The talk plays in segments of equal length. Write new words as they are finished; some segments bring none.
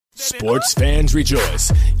Sports fans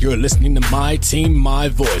rejoice. You're listening to My Team, My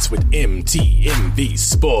Voice with MTMV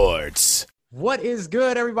Sports. What is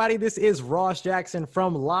good, everybody? This is Ross Jackson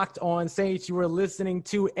from Locked On Saints. You are listening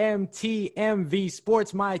to MTMV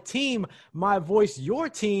Sports. My team, my voice, your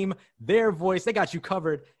team, their voice. They got you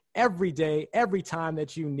covered every day, every time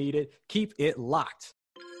that you need it. Keep it locked.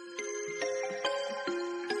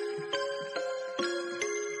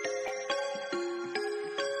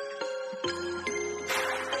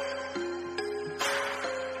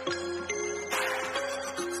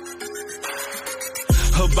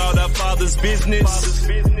 About our Father's business,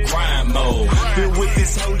 crime mode, filled with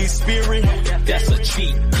His Holy Spirit, that's a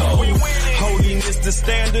cheat code. Holiness the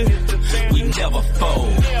standard, we never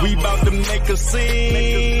fold. We about to make a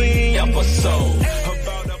scene episode.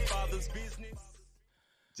 About our Father's business.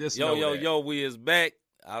 Just yo, we is back.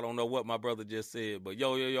 I don't know what my brother just said, but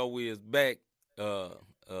yo, we is back.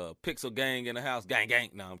 Pixel gang in the house. Gang.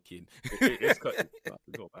 No, I'm kidding. It's about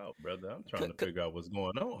to go out, brother. I'm trying to figure out what's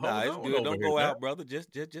going on. It's good. Don't go out, brother.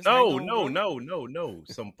 Just No.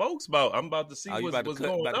 Some folks I'm about to see what's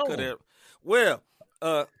going on. Well,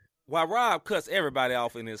 while Rob cuts everybody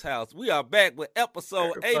off in his house, we are back with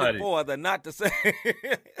episode 84 of the Not the Same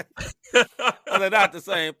of the Not the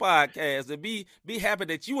Same podcast. And be happy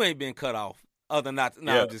that you ain't been cut off. I'm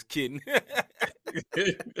just kidding.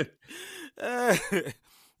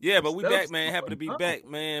 Yeah, but we back, man. Happy to be back,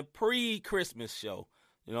 man. Pre-Christmas show.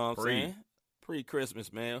 You know what I'm saying?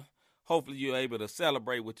 Pre-Christmas, man. Hopefully you're able to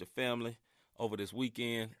celebrate with your family over this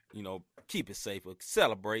weekend. You know, keep it safe.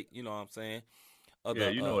 Celebrate, you know what I'm saying?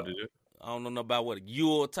 You know what it is. I don't know about what a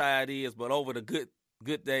Yuletide is, but over the good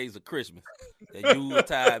days of Christmas. That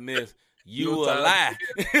Yuletide means you alive.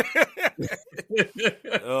 You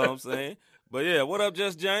know what I'm saying? But yeah, what up,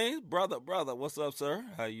 Just James? Brother, what's up, sir?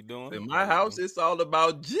 How you doing? In my house, it's all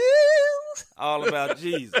about Jesus. All about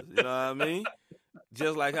Jesus, you know what I mean?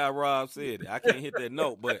 Just like how Rob said it. I can't hit that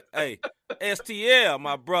note, but hey, STL,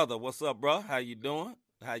 my brother, what's up, bro? How you doing?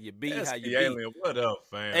 How you be? How you be? Alien, what up,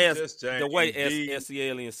 fam? The way SC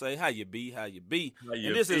Alien say, how you be? How you be?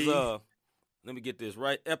 And this is let me get this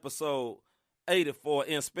right. Episode 84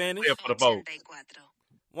 in Spanish. Yeah, for the vote.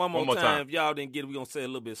 One more time. If y'all didn't get it, we're going to say it a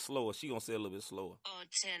little bit slower. She going to say it a little bit slower.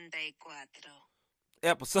 84.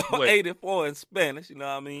 Episode 84 in Spanish, you know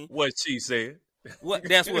what I mean? What she said.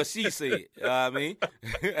 That's what she said, you know what I mean?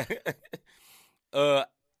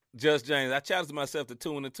 Just James, I challenged myself to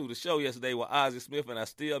tune into the show yesterday with Ozzie Smith, and I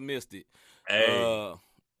still missed it. Hey.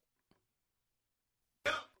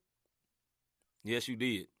 Yes, you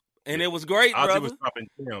did. And it was great, Ozzie brother. was dropping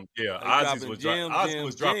gems. Yeah, Ozzie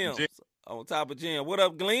was dropping gems. On top of Jim. What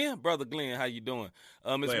up, Glenn? Brother Glenn, how you doing?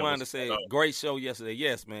 Ms. Wanda said, great show yesterday.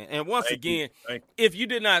 Yes, man. And once again, if you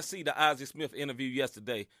did not see the Ozzie Smith interview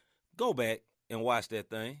yesterday, go back and watch that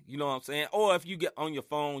thing. You know what I'm saying? Or if you get on your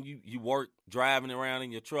phone, you work driving around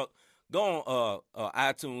in your truck, go on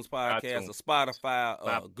iTunes podcast or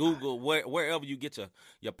Spotify, Google, wherever you get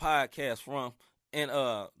your podcast from, and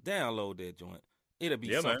download that joint. It'll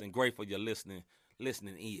be something great for your listening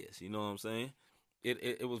ears. You know what I'm saying?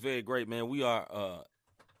 It was very great, man. We are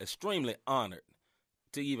extremely honored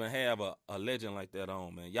to even have a legend like that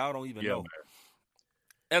on, man. Y'all don't even know. Man.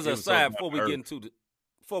 As an aside, before we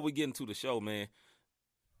get into the show, man,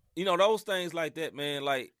 you know, those things like that, man,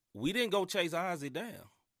 like, we didn't go chase Ozzie down.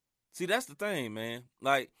 See, that's the thing, man.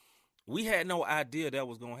 Like, we had no idea that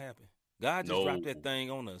was going to happen. God just dropped that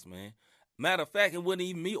thing on us, man. Matter of fact, it wasn't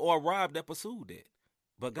even me or Rob that pursued that.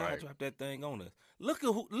 But God dropped that thing on us. Look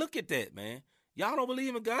at that, man. Y'all don't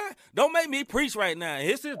believe in God? Don't make me preach right now.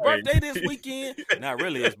 It's his birthday this weekend. Not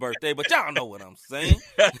really his birthday, but y'all know what I'm saying.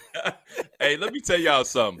 Hey, let me tell y'all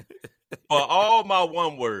something. For all my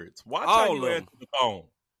one words, watch how you answer the phone.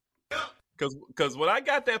 Because when I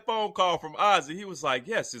got that phone call from Ozzie, he was like,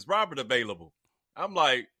 yes, is Robert available? I'm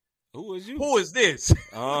like, who is you? Who is this?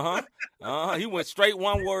 He went straight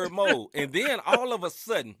one word mode. And then all of a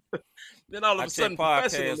sudden,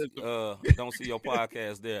 podcast, don't see your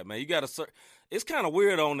podcast there, man. You got to search. It's kind of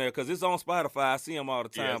weird on there because it's on Spotify. I see them all the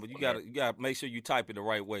time, but you got to make sure you type it the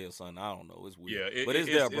right way or something. I don't know. It's weird. Yeah, but it's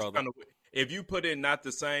there, brother. If you put in Not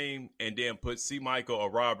the Same and then put C. Michael or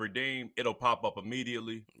Rob Redeem, it'll pop up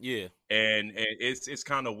immediately. Yeah. And it's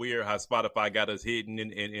kind of weird how Spotify got us hidden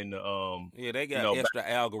in the they got extra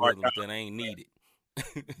algorithms that ain't needed.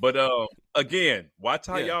 But again, watch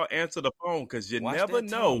how y'all answer the phone because you never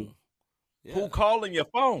know who calling your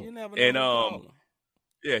phone. You never know.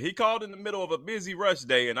 And he called in the middle of a busy rush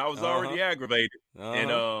day, and I was already aggravated.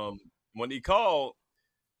 And when he called,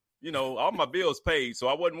 all my bills paid, so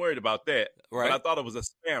I wasn't worried about that. Right. But I thought it was a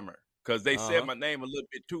scammer because they said my name a little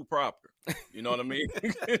bit too proper. You know what I mean?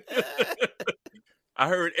 I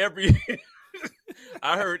heard every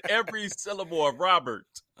syllable of Robert.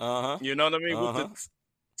 You know what I mean? With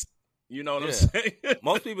you know what I'm saying?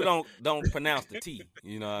 Most people don't pronounce the T.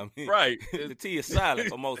 You know what I mean? Right. The T is silent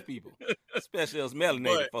for most people, especially us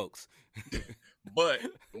melanated folks. But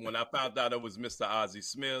when I found out it was Mr. Ozzie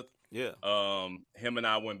Smith, him and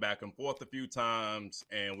I went back and forth a few times,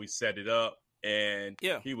 and we set it up. And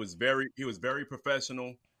he was very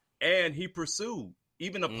professional, and he pursued,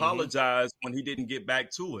 even apologized when he didn't get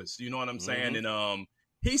back to us. You know what I'm saying? And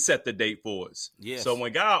he set the date for us. Yes. So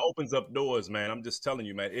when God opens up doors, man, I'm just telling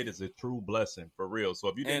you, man, it is a true blessing for real. So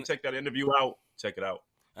if you didn't check that interview out, check it out.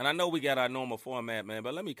 And I know we got our normal format, man,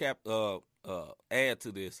 but let me add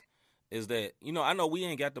to this is that, you know, I know we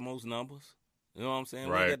ain't got the most numbers. You know what I'm saying?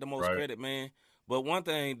 We ain't got the most credit, man. But one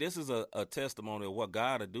thing, this is a testimony of what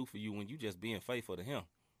God will do for you when you just being faithful to him.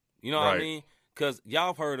 You know what I mean? Because y'all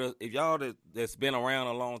have heard us, if y'all that's been around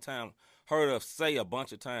a long time, heard us say a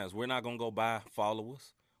bunch of times, we're not going to go buy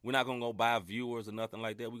followers. We're not going to go buy viewers or nothing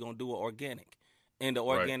like that. We're going to do it organic. And the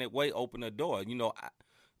organic way open the door.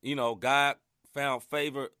 You know, God found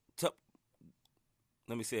favor.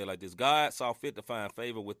 Let me say it like this. God saw fit to find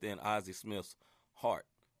favor within Ozzie Smith's heart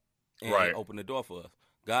and open the door for us.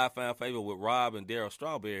 God found favor with Rob and Daryl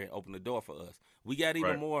Strawberry and opened the door for us. We got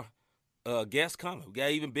even more guests coming. We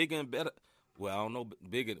got even bigger and better. Well, I don't know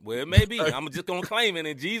bigger. Well, it may be. I'm just going to claim it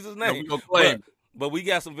in Jesus' name. But we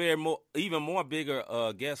got some even more bigger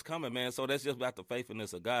guests coming, man. So that's just about the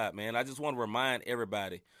faithfulness of God, man. I just want to remind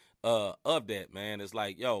everybody of that, man. It's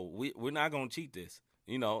like, yo, we're not going to cheat this.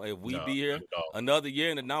 You know, if we be here another year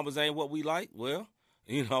and the numbers ain't what we like, well,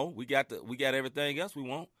 you know, we got everything else we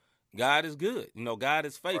want. God is good. You know, God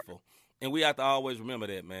is faithful. And we have to always remember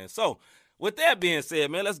that, man. So with that being said,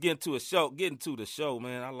 man, let's get into the show,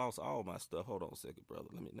 man. I lost all my stuff. Hold on a second, brother.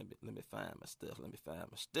 Let me find my stuff.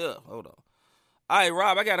 Hold on. All right,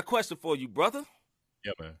 Rob, I got a question for you, brother.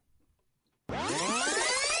 Yeah, man.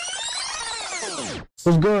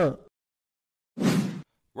 What's good?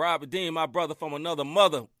 Rob Redeem, my brother from another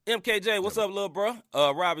mother. MKJ, what's up, little bro?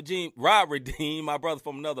 Rob Redeem, my brother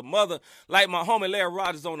from another mother. Like my homie Larry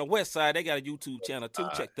Rogers on the west side, they got a YouTube channel too.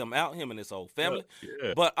 Check them out, him and his whole family.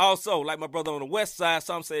 Yeah. But also, like my brother on the west side,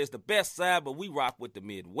 some say it's the best side, but we rock with the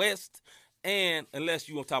Midwest. And unless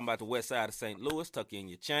you want to talk about the west side of St. Louis, tuck in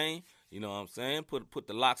your chain. You know what I'm saying? Put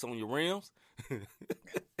the locks on your rims.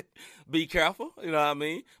 Be careful, you know what I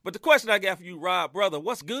mean? But the question I got for you, Rob, brother,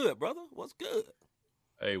 what's good, brother? What's good?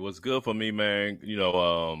 Hey, what's good for me, man? You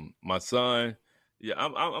know, my son,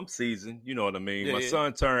 I'm seasoned. You know what I mean. Yeah, my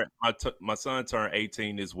son turned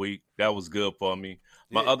 18 this week. That was good for me.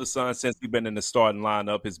 My other son, since he's been in the starting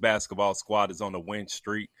lineup, his basketball squad is on the win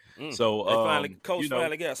streak. So Coach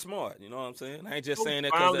finally got smart. You know what I'm saying? I ain't just saying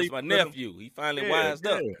that because that's my nephew. He finally wised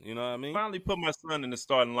up. You know what I mean? Finally put my son in the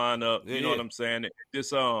starting lineup. You know what I'm saying?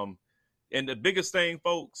 And the biggest thing,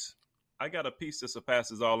 folks, I got a peace that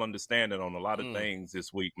surpasses all understanding on a lot of things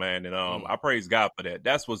this week, man. And I praise God for that.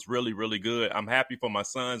 That's what's really, really good. I'm happy for my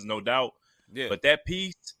sons, no doubt. Yeah. But that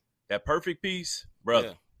peace, that perfect peace,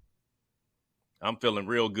 brother, I'm feeling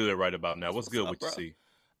real good right about now. What's good with you, C?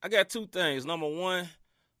 I got two things. Number one,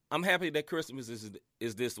 I'm happy that Christmas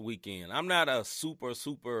is this weekend. I'm not a super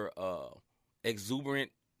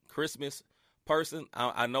exuberant Christmas person.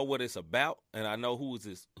 I know what it's about, and I know who's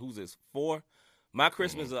it's for. My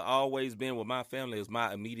Christmas has always been with my family is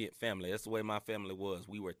my immediate family. That's the way my family was.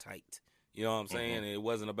 We were tight. You know what I'm saying? And it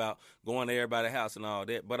wasn't about going to everybody's house and all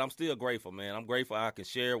that. But I'm still grateful, man. I'm grateful I can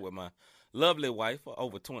share with my lovely wife for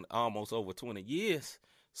almost over 20 years.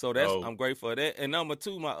 So I'm grateful for that. And number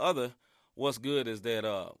two, what's good is that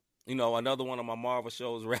another one of my Marvel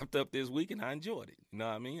shows wrapped up this week, and I enjoyed it. You know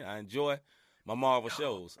what I mean? I enjoy my Marvel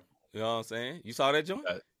shows. You know what I'm saying? You saw that, John?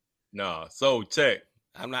 No. So check.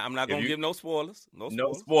 I'm not gonna give no spoilers. No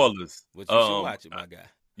spoilers. But you should watch it, my guy.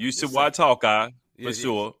 You should watch Hawkeye for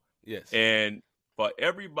sure. Yes. And for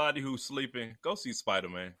everybody who's sleeping, go see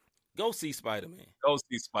Spider-Man. Go see Spider-Man. Go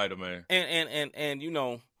see Spider-Man. And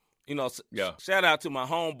shout out to my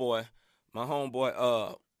homeboy,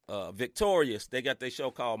 Victorious. They got their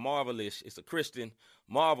show called Marvelish. It's a Christian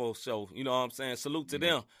Marvel show. You know what I'm saying? Salute to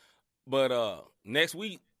them. But next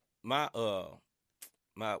week, my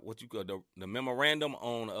what you call the memorandum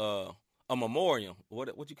on a memoriam.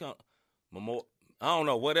 What you call I don't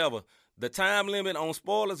know, whatever. The time limit on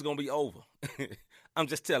spoilers is gonna be over. I'm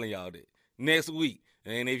just telling y'all that next week.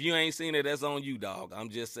 And if you ain't seen it, that's on you, dog. I'm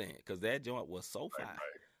just saying, because that joint was so fire.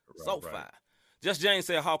 Fire. Just James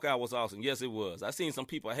said Hawkeye was awesome. Yes, it was. I seen some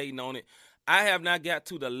people hating on it. I have not got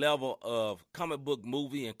to the level of comic book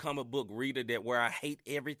movie and comic book reader where I hate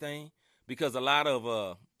everything. because a lot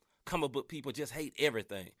of comic book people just hate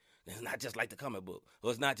everything. It's not just like the comic book, or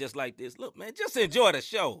it's not just like this. Look, man, just enjoy the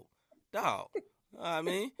show, dog. I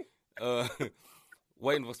mean,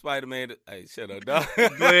 waiting for Spider-Man to... Hey, shut up, dog.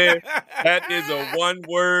 Glenn, that is a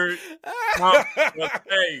one-word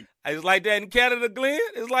hey. It's like that in Canada, Glenn.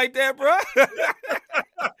 It's like that, bro.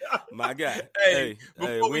 My God. Hey,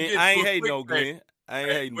 I ain't hating no Glenn. I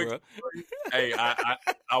ain't hating, bro. Hey,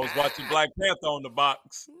 I was watching Black Panther on the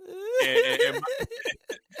box, and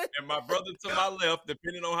my brother to my left,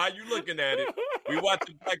 depending on how you looking at it, we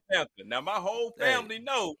watching Black Panther. Now, my whole family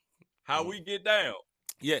know how we get down.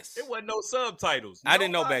 Yes. It wasn't no subtitles. I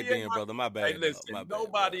didn't know back then, brother. My bad. Hey, listen,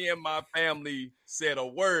 nobody in my family said a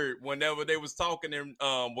word whenever they was talking in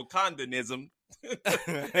Wakandanism.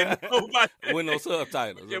 And with no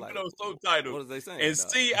subtitles. Yeah, with no subtitles. What is they saying? And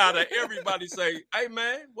see out of everybody say, hey,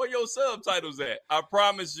 man, where your subtitles at? I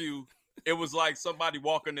promise you, it was like somebody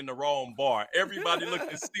walking in the wrong bar. Everybody looked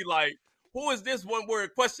and see like, who is this one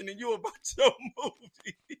word questioning you about your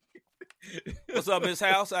movie? What's up, Miss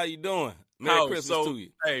House? How you doing? Merry Christmas to you.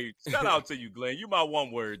 Hey, shout out to you, Glenn. You my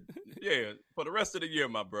one word. Yeah, for the rest of the year,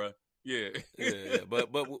 my bro. Yeah. Yeah.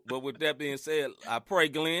 But with that being said, I pray,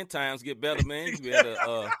 Glenn, times get better, man. You be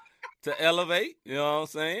able to elevate. You know what I'm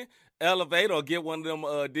saying? Elevate or get one of them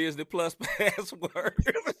Disney Plus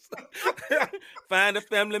passwords. Find a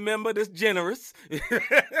family member that's generous.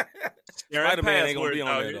 Spider-Man ain't gonna be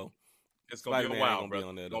on there though. It's gonna be a while, bro.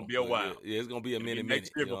 It's gonna be a while. Yeah, it's gonna be a minute.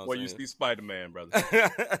 Next year before you see Spider-Man, brother.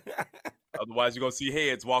 Otherwise, you're gonna see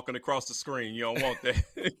heads walking across the screen. You don't want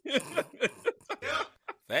that.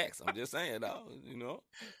 Facts. I'm just saying, dog. You know,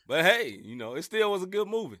 but hey, you know, it still was a good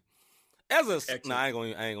movie. I ain't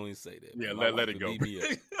gonna even say that. Yeah, let it go.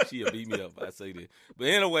 She'll beat me up if I say that. But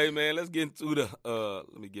anyway, man, let's get into the.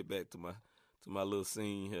 Let me get back to my little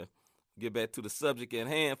scene here. Get back to the subject at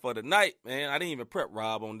hand for the night, man. I didn't even prep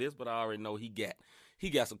Rob on this, but I already know he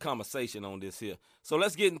got some conversation on this here. So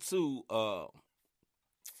let's get into the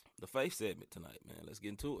faith segment tonight, man. Let's get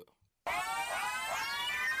into it.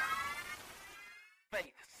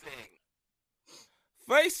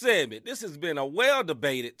 Faith segment. This has been a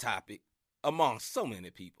well-debated topic among so many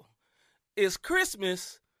people. Is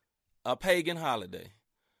Christmas a pagan holiday?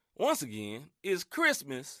 Once again, is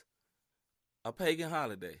Christmas a pagan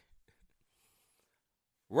holiday?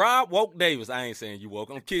 Rob Woke Davis. I ain't saying you woke.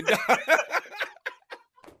 I'm kidding.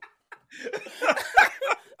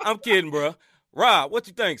 I'm kidding, bro. Rob, what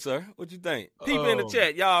you think, sir? What you think? People in the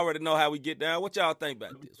chat, y'all already know how we get down. What y'all think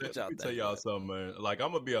about this? What y'all think? Tell y'all something, man. Like,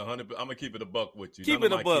 I'm gonna be 100. I'm gonna keep it a buck with you. Keep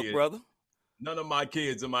it a buck, brother. None of my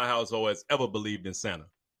kids in my household has ever believed in Santa,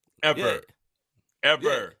 ever.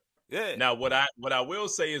 Yeah. Now, what I will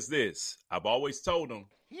say is this: I've always told them,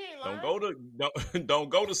 don't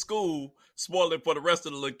go to school spoiling for the rest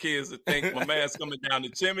of the little kids that think my man's coming down the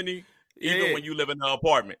chimney, even when you live in an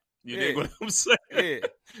apartment. You dig what I'm saying? Yeah.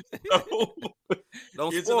 So,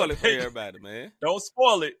 don't spoil it for everybody, man. Don't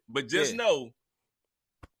spoil it, but just know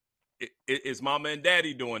it's mama and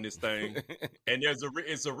daddy doing this thing, and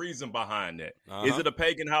it's a reason behind that. Is it a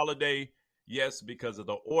pagan holiday? Yes, because of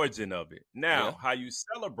the origin of it. Now, how you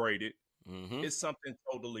celebrate it is something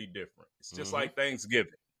totally different. It's just like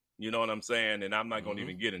Thanksgiving. You know what I'm saying? And I'm not going to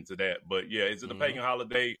even get into that. But, yeah, is it a pagan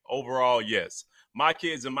holiday? Overall, yes. My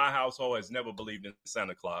kids in my household has never believed in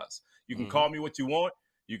Santa Claus. You can call me what you want.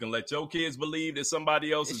 You can let your kids believe that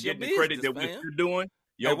somebody else is getting the credit that what you're doing.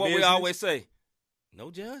 Hey, what we always say,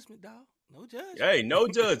 no judgment, dog. No judgment. Hey, no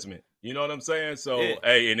judgment. You know what I'm saying? So,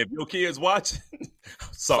 hey, and if your kids watching,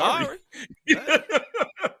 sorry.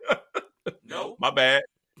 No. My bad.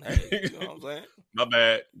 Hey, you know what I'm saying? My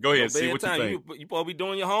bad. Go ahead. See what you think. You probably be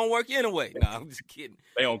doing your homework anyway. No, I'm just kidding.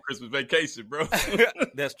 They on Christmas vacation, bro.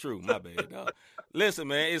 That's true. My bad, dog. Listen,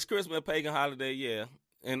 man, it's Christmas a pagan holiday, yeah,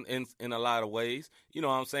 in a lot of ways. You know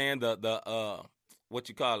what I'm saying? The what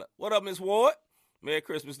you call it? What up, Miss Ward? Merry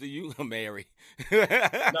Christmas to you, Mary.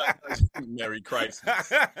 Merry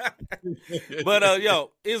Christmas. But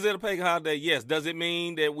yo, is it a pagan holiday? Yes. Does it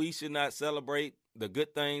mean that we should not celebrate the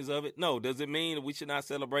good things of it? No. Does it mean that we should not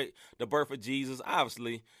celebrate the birth of Jesus?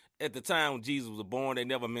 Obviously, at the time when Jesus was born, they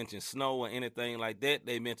never mentioned snow or anything like that.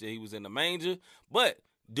 They mentioned he was in the manger. But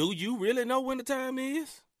do you really know when the time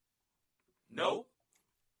is? No.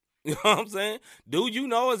 You know what I'm saying? Do you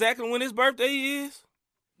know exactly when his birthday is?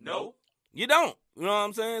 No. You don't. You know what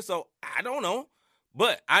I'm saying? So I don't know.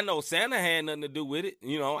 But I know Santa had nothing to do with it.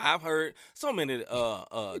 You know, I've heard so many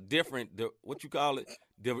different, what you call it,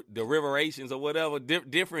 deriverations or whatever,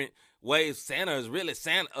 different ways Santa is really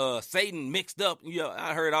Satan mixed up. You know,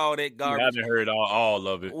 I heard all that garbage. I haven't heard all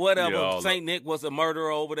of it. Whatever. Saint Nick was a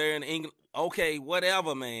murderer over there in England. Okay,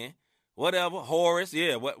 whatever, man. whatever, Horace,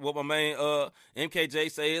 yeah, what my man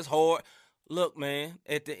MKJ says, Horace. Look, man,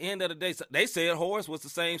 at the end of the day, they said Horace was the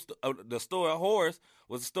same, the story of Horace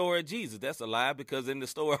was the story of Jesus. That's a lie, because in the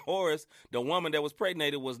story of Horace, the woman that was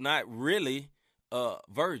pregnated was not really a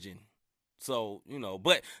virgin. So,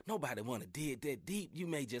 but nobody want to dig that deep. You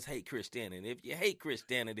may just hate Christianity. If you hate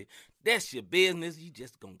Christianity, that's your business. You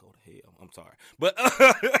just going to go to hell. I'm sorry. But,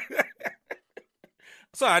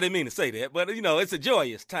 sorry, I didn't mean to say that. But, it's a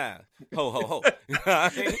joyous time. Ho, ho, ho. You know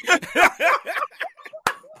what I mean?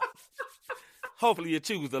 Hopefully you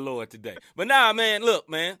choose the Lord today. But nah, man, look,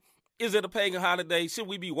 man. Is it a pagan holiday? Should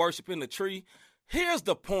we be worshiping the tree? Here's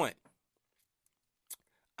the point.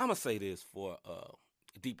 I'm going to say this for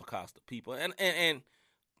Deeper Costa people. And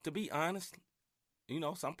to be honest,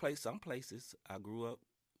 some places I grew up,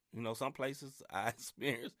 some places I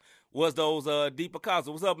experienced was those Deeper Costa.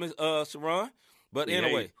 What's up, Miss Sharon? But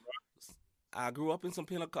anyway, I grew up in some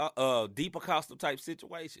Deeper Costa type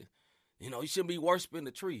situation. You shouldn't be worshiping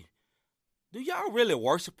the tree. Do y'all really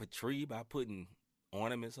worship a tree by putting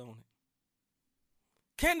ornaments on it?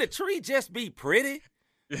 Can the tree just be pretty?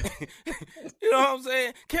 You know what I'm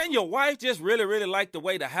saying? Can your wife just really, really like the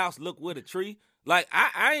way the house look with a tree? Like,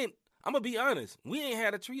 I'm going to be honest. We ain't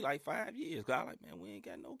had a tree like 5 years. God, like, man, we ain't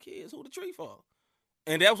got no kids. Who the tree for?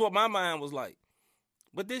 And that's what my mind was like.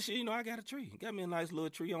 But this year, I got a tree. Got me a nice little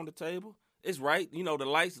tree on the table. It's right. The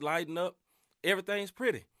lights lighting up. Everything's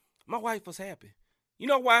pretty. My wife was happy. You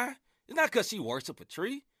know why? It's not because she worshiped a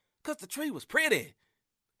tree. Because the tree was pretty.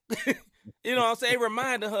 You know what I'm saying? It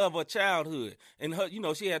reminded her of her childhood. And her,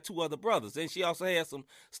 she had 2 other brothers. And she also had some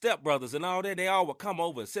stepbrothers and all that. They all would come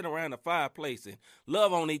over and sit around the fireplace and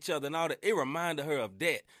love on each other and all that. It reminded her of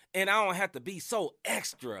that. And I don't have to be so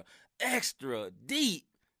extra deep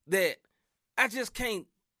that I just can't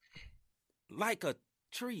like a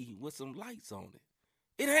tree with some lights on it.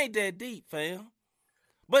 It ain't that deep, fam.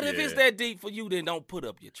 But if it's that deep for you, then don't put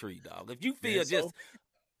up your tree, dog. If you feel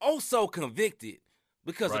so convicted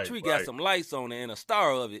because the tree got some lights on it and a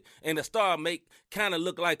star of it, and the star kind of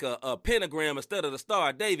look like a pentagram instead of the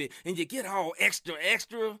Star of David, and you get all extra,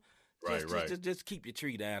 just keep your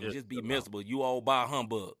tree down and just be miserable. You old bah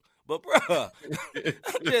humbug. But, bruh,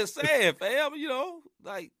 I'm just saying, fam, do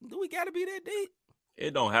we got to be that deep?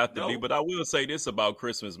 It don't have to be, but I will say this about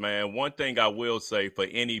Christmas, man. One thing I will say for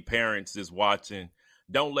any parents that's watching,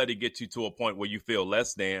 don't let it get you to a point where you feel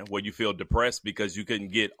less than, where you feel depressed because you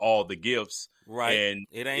couldn't get all the gifts. Right. And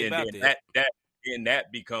it ain't about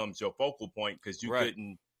that becomes your focal point because you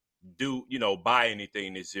couldn't buy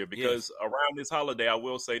anything this year. Because around this holiday, I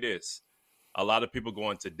will say this. A lot of people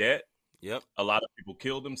go into debt. Yep. A lot of people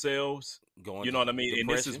kill themselves. You know what I mean? Depression.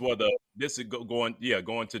 And this is where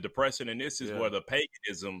going to depression. And this is where the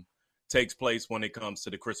paganism takes place when it comes to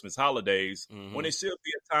the Christmas holidays, when it should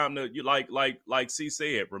be a time to, like C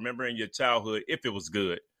said, remembering your childhood if it was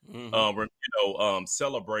good,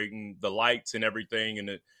 celebrating the lights and everything,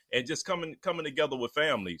 and just coming together with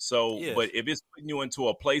family. So, but if it's putting you into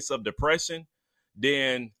a place of depression,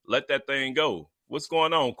 then let that thing go. What's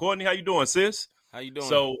going on, Courtney? How you doing, sis? How you doing?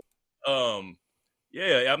 So,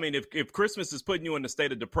 I mean, if Christmas is putting you in a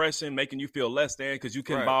state of depression, making you feel less than because you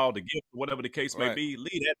couldn't buy all the gifts, whatever the case may be,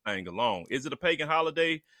 leave that thing alone. Is it a pagan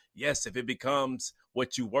holiday? Yes, if it becomes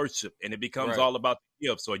what you worship and it becomes all about the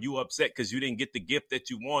gifts, or you upset because you didn't get the gift that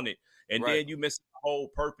you wanted, and then you miss the whole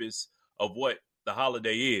purpose of what the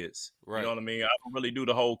holiday is. Right. You know what I mean? I don't really do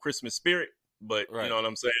the whole Christmas spirit, but you know what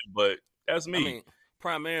I'm saying? But that's me. I mean,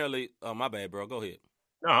 primarily, my bad, bro. Go ahead.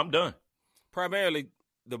 No, I'm done. Primarily,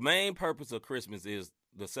 the main purpose of Christmas is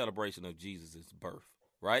the celebration of Jesus' birth,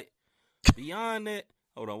 right? Beyond that,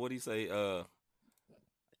 hold on, what do you say?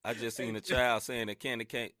 I just seen a child saying that candy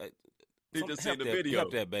can't. He just seen the video.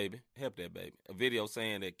 Help that baby. A video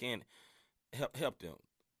saying that candy help them.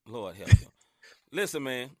 Lord help them. Listen,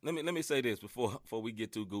 man. Let me say this before we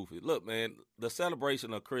get too goofy. Look, man. The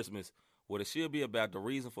celebration of Christmas, what it should be about, the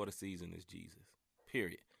reason for the season is Jesus.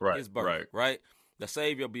 Period. Right. His birth. Right. The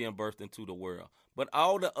Savior being birthed into the world. But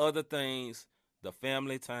all the other things, the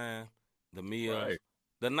family time, the meals,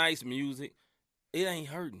 the nice music, it ain't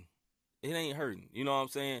hurting. It ain't hurting. You know what I'm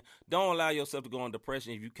saying? Don't allow yourself to go in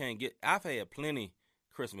depression if you can't get. I've had plenty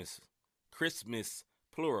Christmas,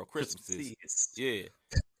 plural, Christmases. Yeah.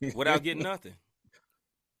 Without getting nothing.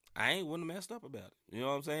 I wouldn't have messed up about it. You know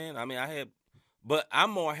what I'm saying? I mean, but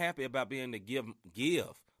I'm more happy about being able to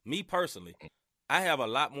give. Me personally, I have a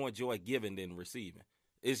lot more joy giving than receiving.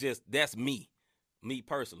 It's just, that's me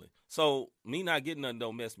personally. So me not getting nothing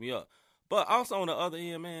don't mess me up. But also on the other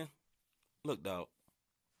end, man, look, dog.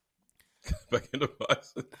 Back in the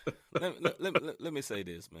box. let me say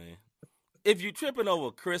this, man. if you're tripping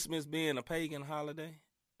over Christmas being a pagan holiday,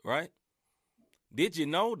 right? Did you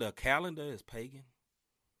know the calendar is pagan?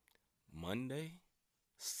 Monday,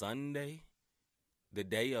 Sunday, the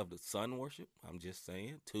day of the sun worship. I'm just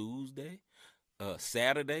saying. Tuesday,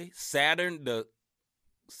 Saturday, Saturn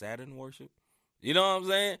worship. You know what I'm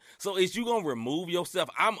saying? So is you going to remove yourself?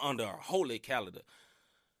 I'm under a holy calendar.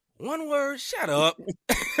 One word, shut up.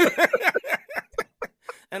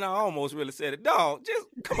 And I almost really said it. Dog, just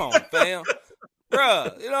come on, fam.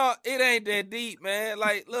 Bruh, you know, it ain't that deep, man.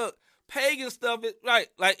 Like, look, pagan stuff is, right,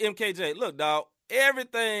 like MKJ. Look, dog,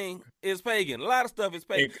 everything is pagan. A lot of stuff is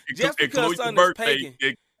pagan. Just because something is pagan.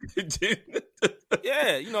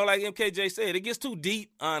 Yeah, you know, like MKJ said, it gets too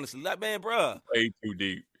deep, honestly. Like, man, bruh. Way too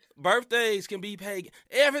deep. Birthdays can be pagan.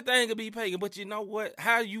 Everything can be pagan. But you know what?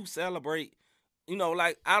 How you celebrate, you know,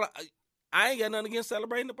 like, I ain't got nothing against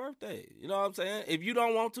celebrating the birthday. You know what I'm saying? If you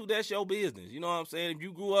don't want to, that's your business. You know what I'm saying? If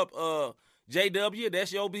you grew up JW,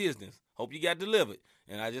 that's your business. Hope you got delivered.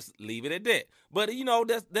 And I just leave it at that. But, you know,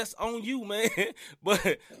 that's on you, man.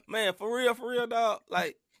 But, man, for real, dog,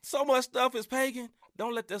 like, so much stuff is pagan.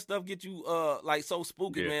 Don't let that stuff get you, like, so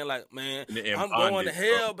spooky, man. Like, man, I'm going to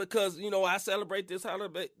hell because, you know, I celebrate this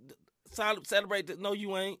holiday. Celebrate this. No,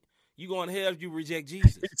 you ain't. You going to hell if you reject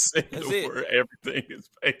Jesus. That's it. Word, everything is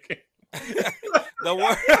pagan. The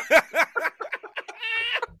word.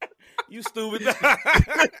 You stupid. All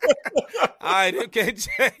right,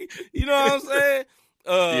 MKJ. You know what I'm saying?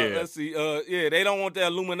 Let's see. They don't want that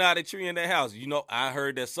Illuminati tree in their house. You know, I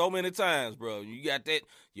heard that so many times, bro. You got that.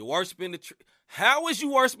 You're worshiping the tree. How is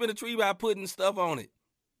you worshiping the tree by putting stuff on it?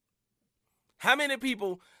 How many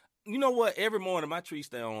people? You know what? Every morning my tree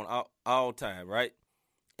stay on all time, right?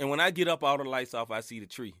 And when I get up, all the lights off, I see the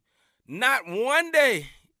tree. Not one day,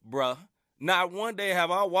 bruh, not one day have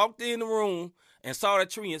I walked in the room and saw that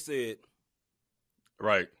tree and said,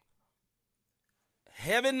 right.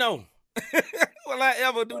 Heaven no. Will I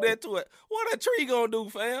ever do that to it? What a tree gonna do,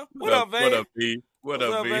 fam? What up, man? What up, B? What's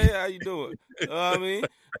up, man? How you doing? I mean,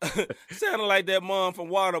 sounding like that mom from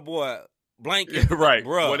Waterboy. Blanket. Right.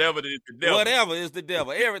 Bruh. Whatever is the devil. Whatever is the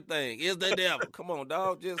devil. Everything is the devil. Come on,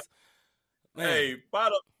 dog. Just, man. Hey,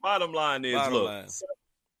 bottom line is,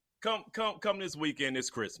 Come this weekend,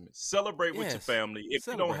 it's Christmas. Celebrate with your family. If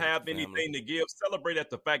you don't have anything to give, celebrate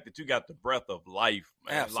at the fact that you got the breath of life,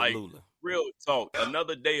 man. Absolutely. Like, real talk.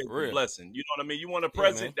 Another day is a blessing. You know what I mean? You want a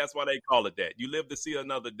present, that's why they call it that. You live to see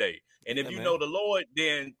another day. And if you know the Lord,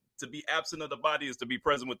 then to be absent of the body is to be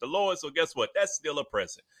present with the Lord. So guess what? That's still a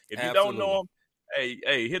present. If you don't know him,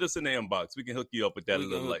 hey, hit us in the inbox. We can hook you up with that a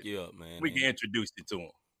little later. We can introduce you to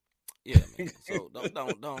him. Yeah, man. So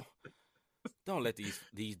don't let these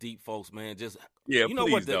deep folks, man, just you know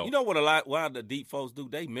what don't. You know what why the deep folks do?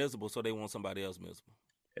 They miserable, so they want somebody else miserable.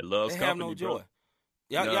 It loves they company, have no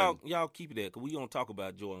joy. Y'all keep it there, because we gonna talk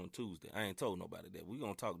about joy on Tuesday. I ain't told nobody that. We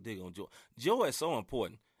gonna dig on joy. Joy is so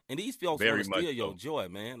important, and these folks want to steal your joy,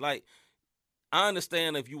 man. Like, I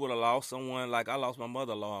understand if you would have lost someone. Like, I lost my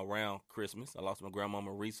mother-in-law around Christmas. I lost my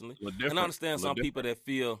grandmama recently, and I understand some people that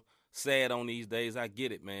feel sad on these days. I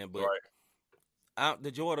get it, man, but.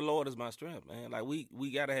 The joy of the Lord is my strength, man. Like,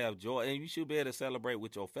 we got to have joy, and you should be able to celebrate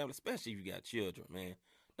with your family, especially if you got children, man.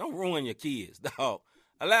 Don't ruin your kids, dog.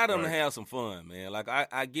 Allow them to have some fun, man. Like,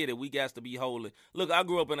 I get it. We got to be holy. Look, I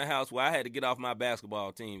grew up in a house where I had to get off my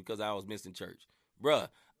basketball team because I was missing church. Bruh,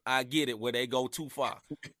 I get it where they go too far.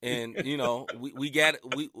 And, you know, we got it.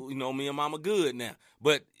 You know, me and mama good now.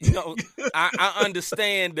 But, you know, I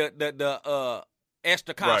understand the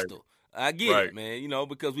extra costal. Right. I get it, man, you know,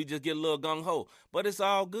 because we just get a little gung-ho. But it's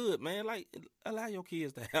all good, man. Like, allow your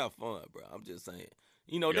kids to have fun, bro. I'm just saying.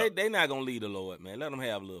 You know, they not going to lead the Lord, man. Let them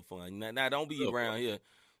have a little fun. Now don't be around here,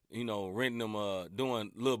 you know, renting them,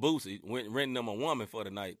 doing Lil Boosie, renting them a woman for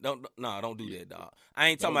the night. Don't do that, dog. I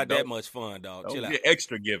ain't talking about that much fun, dog. Don't get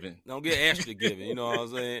extra giving. Don't get extra giving, you know what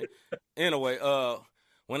I'm saying? Anyway,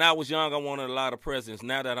 when I was young, I wanted a lot of presents.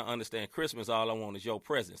 Now that I understand Christmas, all I want is your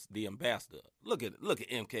presence, the ambassador. Look at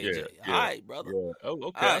MKJ. Yeah. All right, brother. Yeah. Oh,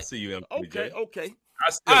 okay. I see you, MKJ. Okay.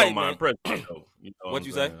 I still don't mind presents, though. You know what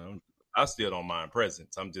you say? I still don't mind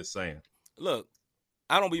presents. I'm just saying. Look,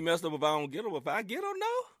 I don't be messed up if I don't get them. If I get them,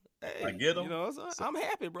 no. Hey, I get them. You know, I'm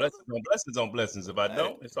happy, brother. Blessings on blessings. If I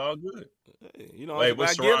don't, it's all good. Hey, you know,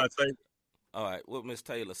 what's Sharon say? All right, what Miss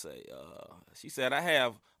Taylor say? She said,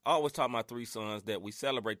 I always taught my 3 sons that we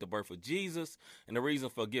celebrate the birth of Jesus, and the reason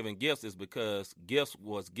for giving gifts is because gifts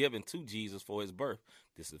was given to Jesus for his birth.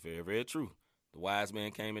 This is very, very true. The wise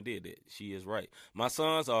man came and did that. She is right. My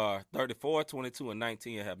sons are 34, 22, and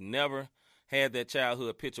 19 and have never had that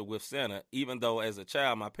childhood picture with Santa, even though as a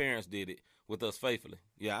child my parents did it with us faithfully.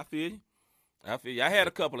 Yeah, I feel you. I feel you. I had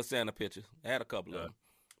a couple of Santa pictures. I had a couple of them.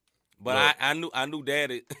 But I knew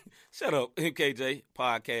Daddy. Shut up, MKJ.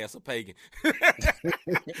 Podcast of pagan.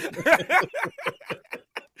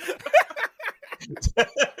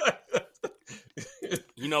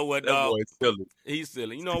 You know what, dog? Silly. He's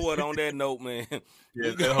silly. You know what? On that note, man.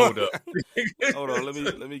 Yeah, hold up. Hold on. Let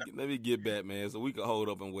me get back, man. So we can hold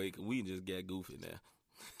up and wait. Cause we just got goofy now.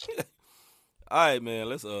 All right, man.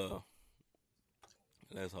 Let's hold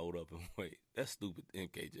up and wait. That's stupid,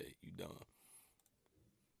 MKJ. You dumb.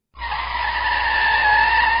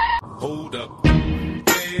 Hold up.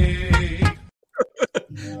 Hey.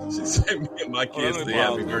 She said me and my kids say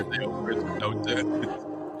happy birthday on Christmas. Don't tell me.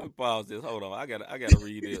 Pause this. Hold on. I gotta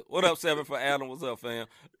read this. What up, 7 for Adam? What's up, fam?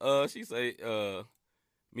 She say,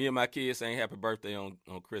 me and my kids saying happy birthday on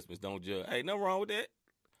Christmas. Don't judge. Hey, nothing wrong with that.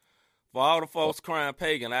 For all the folks crying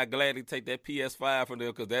pagan, I gladly take that PS5 from them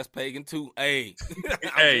because that's pagan too. Hey,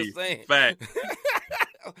 I'm just saying. Fact.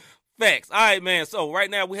 Facts. All right, man. So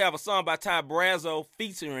right now we have a song by Ty Brazzo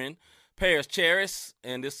featuring Paris Charis,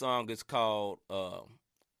 and this song is called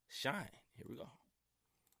Shine. Here we go.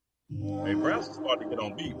 Hey, Brazzo's starting to get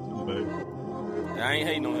on beat too, baby. I ain't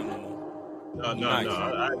hating on him no more. No.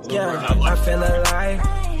 I feel alive.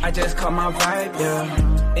 I just caught my vibe,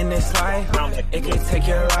 yeah. In this life, it can take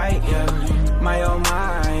your life, yeah. My oh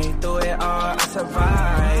my, through it all, I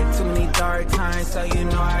survived. Too many dark times, so you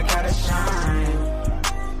know I gotta shine.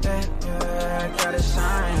 Yeah, I gotta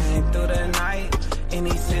shine through the night. In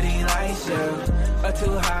these city lights, yeah. Up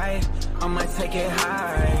too high, I'ma take it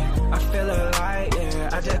high. I feel alive, yeah.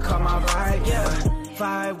 I just caught my vibe, yeah.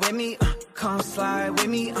 Vibe with me, come slide with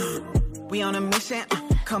me, We on a mission,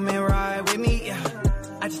 come and ride with me, yeah.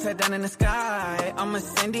 I just head down in the sky, I'm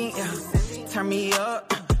ascending, yeah. Turn me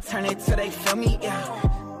up, turn it till they feel me, yeah.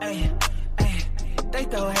 Ay, they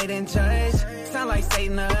throw hate and judge, sound like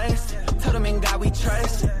Satan us. Told them in God we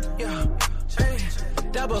trust, yeah. Ay,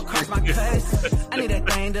 double cross my cuss, I need that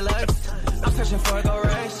thing deluxe. I'm searching for a go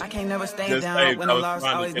rush. I can't never stay down when I'm lost.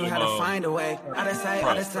 Always knew how to find a way. Out of sight,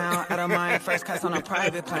 out of sound, out of mind. First class on a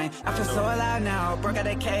private plane. I feel so alive now. Broke out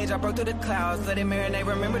that cage, I broke through the clouds. Let it marinate,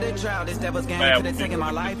 remember the drought. This devil's game could have taken my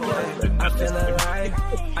life away. I feel alive.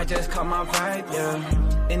 I just caught my vibe,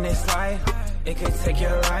 yeah. In this life, it could take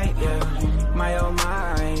your life, yeah. My oh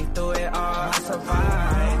my, through it all, I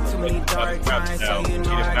survived. Too many dark times, so you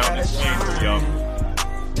know I gotta shine.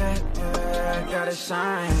 I gotta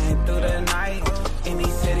shine through the night in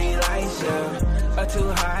these city lights, yeah. Up too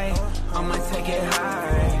high, I'ma take it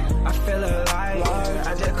high. I feel alive,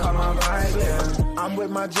 I just caught my vibe, yeah. I'm with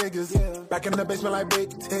my jiggers, back in the basement like Big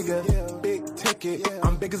Tigger. Big ticket,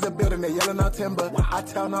 I'm big as a building, they yelling out timber. I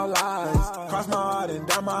tell no lies, cross my heart and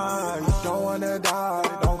down my eyes. Don't wanna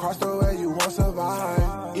die, don't cross the way you won't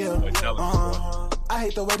survive. Yeah, I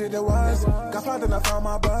hate the way that it was. Got fired and I found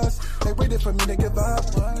my buzz. They waited for me to give up.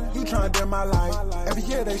 You trying to dim my light. Every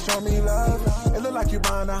year they show me love. It look like you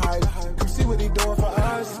buying a hype. Come see what he doing for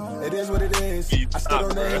us. It is what it is. I stood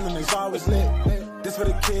on the hill and it's always lit. This for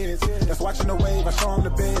the kids that's watching the wave. I show them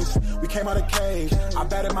the biz. We came out of cage. I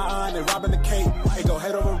batted my eye and robbing the cape. It go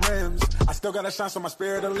head over rims. I still gotta shine so my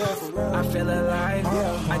spirit to live. I feel alive.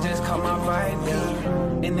 I just caught my vibe.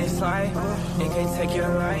 Yeah. In this life, it can take your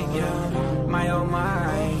life. Yeah. My oh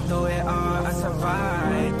my, through it all, I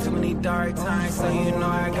survived. Too many dark times, so you know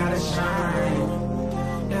I gotta shine.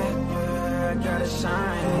 Yeah, I gotta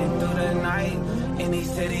shine through the night in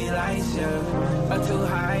these city lights, yeah. Up too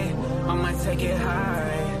high, I'ma take it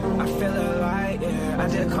high. I feel alive, yeah. I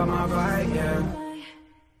just caught my vibe, yeah.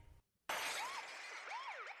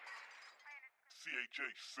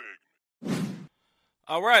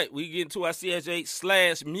 All right, we get into our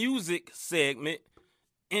CHH/music segment.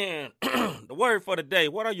 And the word for the day,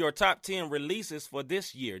 what are your top 10 releases for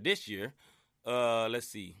this year? Let's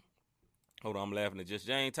see. Hold on, I'm laughing at just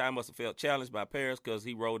Jane. Ty must have felt challenged by Paris because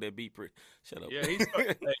he rolled that beat pretty. Shut up. Yeah,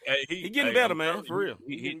 he's getting better, man, for real.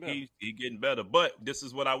 He's getting better. But this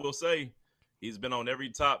is what I will say. He's been on every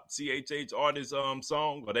top CHH artist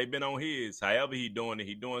song, or they've been on his. However he doing it,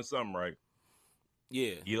 he doing something right.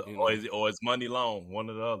 Yeah. Or is Money Long, one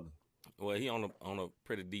or the other. Well, he on a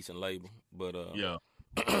pretty decent label, but yeah.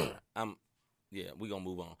 We're gonna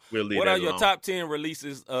move on. What are your top 10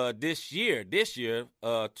 releases this year?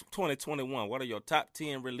 2021. What are your top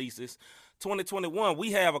 10 releases 2021?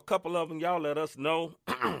 We have a couple of them. Y'all let us know.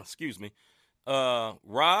 Excuse me.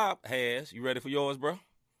 Rob has, you ready for yours, bro?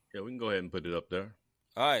 Yeah, we can go ahead and put it up there.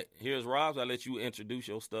 All right, here's Rob's. I'll let you introduce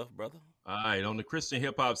your stuff, brother. All right, on the Christian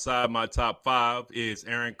hip hop side, my top 5 is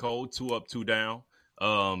Aaron Cole, 2 Up, 2 Down.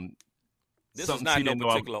 This is not no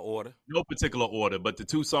particular order. No particular order, but the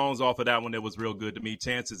 2 songs off of that one that was real good to me,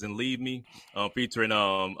 Chances and Leave Me, featuring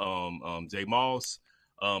J Moss,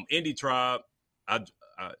 Indie Tribe,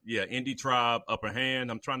 Indie Tribe, Upper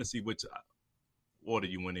Hand. I'm trying to see which order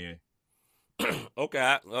you went in.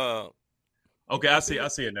 Okay. Okay, I see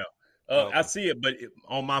it now. Okay. I see it, but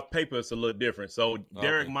on my paper it's a little different. So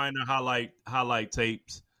Derek Minor highlight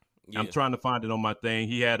tapes. Yeah. I'm trying to find it on my thing.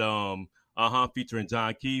 He had featuring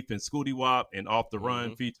John Keefe and Scooty Wop, and Off the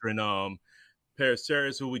Run featuring Paris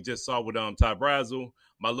Cherries, who we just saw with Ty Brazel.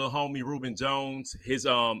 My little homie Ruben Jones, his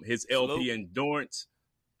LP Endurance.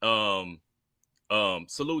 Salute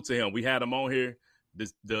to him. We had him on here.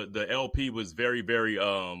 The LP was very, very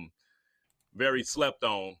very slept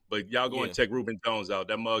on, but y'all go and check Ruben Jones out.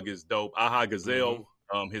 That mug is dope. Aha Gazelle,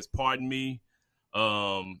 his Pardon Me,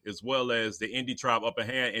 as well as the Indie Tribe Upper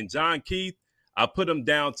Hand, and John Keith. I put him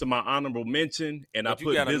down to my honorable mention, and I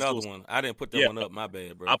put another one. I didn't put that one up. My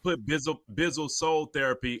bad, bro. I put Bizzle Soul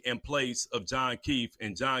Therapy in place of John Keith,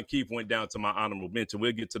 and John Keith went down to my honorable mention.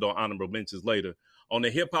 We'll get to the honorable mentions later. On the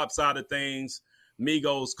hip hop side of things,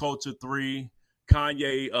 Migos, Culture 3,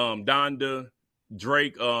 Kanye, Donda,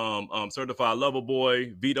 Drake, Certified Lover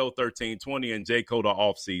Boy, Vito 1320, and J. Cole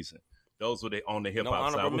Off Season. Those were on the hip hop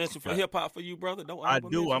side. No honorable mention for hip hop for you, brother? No I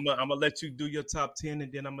do. I'm gonna let you do your top 10,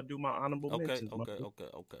 and then I'm gonna do my honorable mentions. Okay.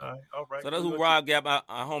 All right. So that's who Rob got.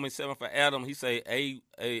 Our homie 7 for Adam. He say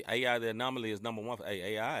AI the anomaly is number 1 for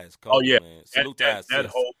AI is cool. Oh yeah, man. Salute that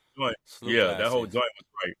whole joint. That whole joint was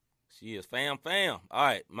great. She is fam. All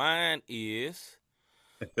right, mine is.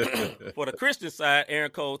 For the Christian side,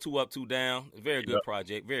 Aaron Cole, 2 Up, 2 Down. Very good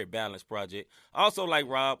project, very balanced project. Also, like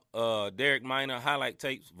Rob, Derek Minor, Highlight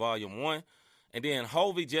Tapes, Volume 1. And then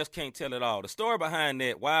Hovey, Just Can't Tell It All. The story behind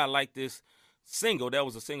that, why I like this single, that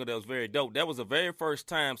was a single that was very dope. That was the very first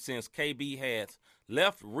time since KB had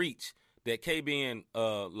left Reach that KB and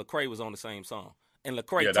Lecrae was on the same song. And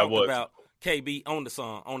Lecrae talked about KB on the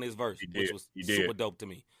song, on his verse, which was super dope to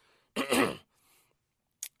me.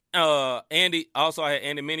 Andy, also I had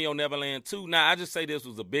Andy Mineo, Neverland 2. Now, I just say this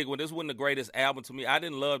was a big one. This wasn't the greatest album to me. I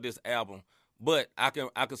didn't love this album, but I can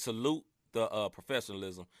salute the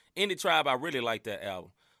professionalism. Indie Tribe, I really like that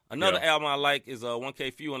album. Another album I like is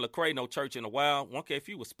 1K Few and Lecrae, No Church in a While. 1K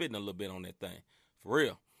Few was spitting a little bit on that thing. For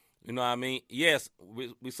real. You know what I mean? Yes,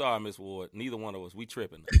 we sorry, Miss Ward. Neither one of us. We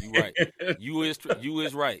tripping. You right. You is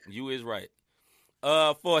right. You is right.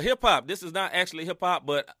 For hip hop, this is not actually hip hop,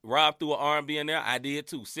 but Rob threw an R&B in there. I did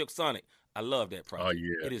too. Silk Sonic. I love that project. Oh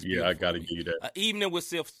yeah, it is I gotta give you that. Evening with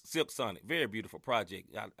Silk Sonic, very beautiful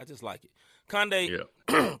project. I just like it. Kanye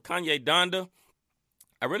Donda.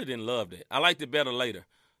 I really didn't love that. I liked it better later.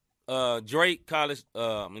 Drake,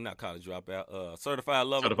 not college dropout. Certified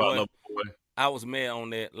Lover Boy. I was mad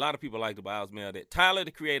on that. A lot of people liked it, but I was mad on that. Tyler,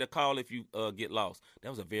 the Creator, Call If You Get Lost. That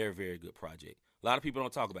was a very, very good project. A lot of people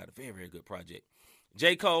don't talk about it. Very, very good project.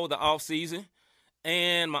 J. Cole, The Off Season,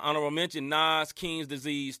 and my honorable mention, Nas, King's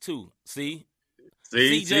Disease 2. See,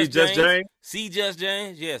 Just James. See Just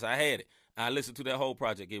James. Yes, I had it. I listened to that whole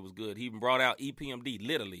project. It was good. He even brought out EPMD,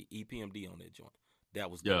 literally EPMD on that joint. That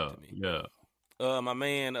was good to me. Yeah. My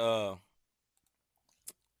man,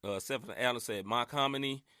 Stephen Allen said, Mark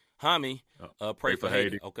Hami, pray for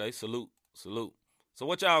Haiti. Okay, salute. So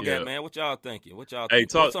what y'all got, man? What y'all thinking? What y'all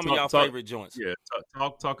think? What's some of y'all favorite joints? Yeah,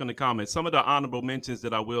 talk in the comments. Some of the honorable mentions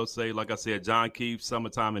that I will say, like I said, John Keefe,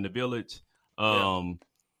 Summertime in the Village. Well,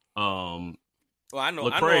 I know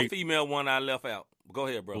a female one I left out. Go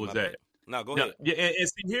ahead, bro. What was that? No, go ahead. Yeah, and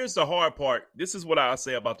see, here's the hard part. This is what I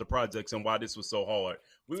say about the projects and why this was so hard.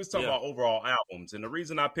 We was talking about overall albums, and the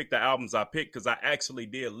reason I picked the albums I picked because I actually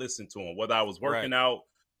did listen to them, whether I was working out,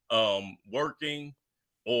 working,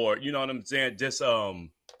 or you know what I'm saying, just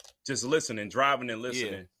listening, driving and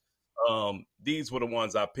listening. Yeah. These were the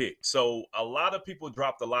ones I picked. So a lot of people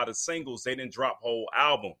dropped a lot of singles. They didn't drop whole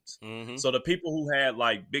albums. Mm-hmm. So the people who had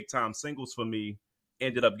like big time singles for me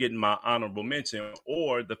ended up getting my honorable mention,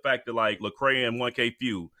 or the fact that like Lecrae and 1K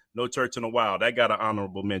Few, No Church in a While, that got an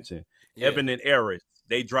honorable mention. Yeah. Evan and Eris,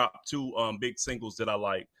 they dropped 2 big singles that I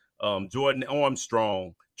like. Jordan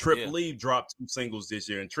Armstrong, Trip Lee dropped 2 singles this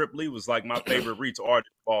year, and Trip Lee was like my favorite Reach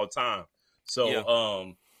artist of all time.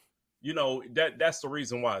 So, you know, that's the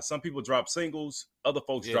reason why. Some people drop singles, other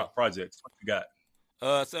folks drop projects. What you got?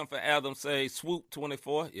 Something for Adam say Swoop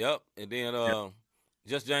 24. Yep. And then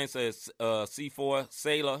Just James says C4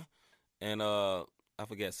 Sailor, and I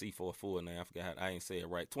forgot C4 full name. I forgot I ain't say it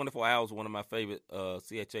right. 24 Hours, one of my favorite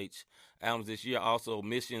CHH albums this year. Also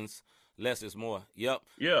Missions, Less is More. Yep.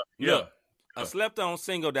 Yeah. Look, a slept on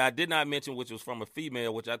single that I did not mention, which was from a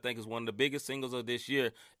female, which I think is one of the biggest singles of this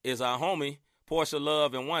year, is our homie Portia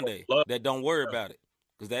Love and One Day that don't worry about it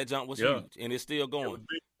because that jump was huge and it's still going.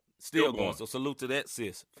 Still going. So salute to that,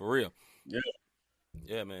 sis, for real.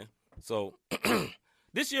 Yeah, man. So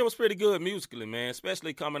this year was pretty good musically, man,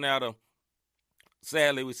 especially coming out of,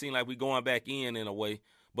 sadly, we seem like we're going back in a way,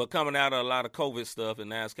 but coming out of a lot of COVID stuff, and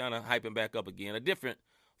now it's kind of hyping back up again. A different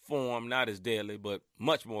form, not as deadly, but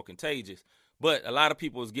much more contagious. But a lot of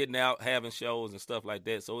people is getting out, having shows and stuff like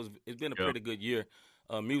that. So it's been a pretty good year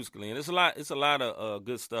musically, and it's a lot of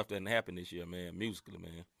good stuff that happened this year, man, musically,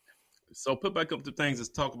 man. So put back up the things. Let's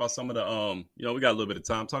talk about some of the we got a little bit of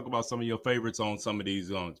time. Talk about some of your favorites on some of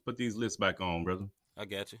these put these lists back on, brother. I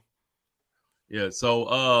got you. Yeah. So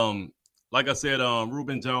like I said,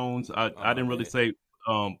 Ruben Jones. I didn't really say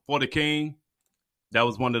For the King. That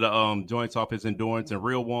was one of the joints off his Endurance and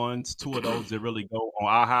Real Ones. Two of those that really go on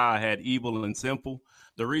AHA. I had Evil and Simple.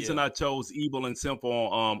 The reason I chose Evil and Simple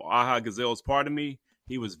on AHA Gazelle's Part of Me,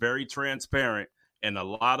 he was very transparent, and a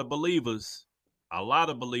lot of believers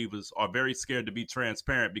are very scared to be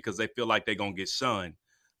transparent because they feel like they're going to get shunned.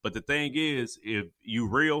 But the thing is, if you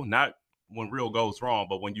real, not when real goes wrong,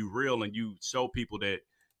 but when you real and you show people that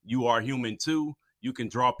you are human too, you can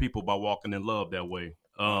draw people by walking in love that way.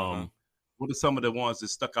 What are some of the ones that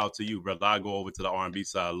stuck out to you, brother? I'll go over to the R&B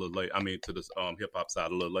side a little later. I mean, to the hip-hop side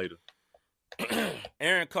a little later.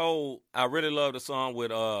 Aaron Cole, I really love the song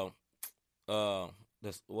with,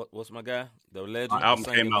 what's my guy? The legend. The album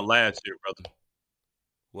came out last year, brother.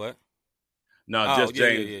 What? No, just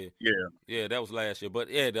James. Yeah, that was last year. But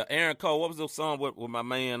yeah, the Aaron Cole. What was the song with my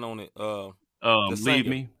man on it? Leave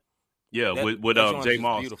Me. Yeah, with J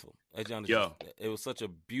Moss. Beautiful. It was such a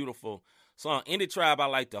beautiful song. Indie Tribe, I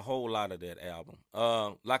liked a whole lot of that album.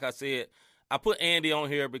 Like I said, I put Andy on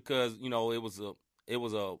here because it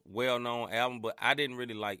was a well-known album, but I didn't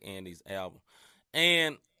really like Andy's album.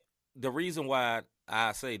 And the reason why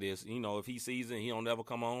I say this, if he sees it and he don't never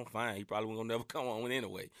come on, fine. He probably won't never come on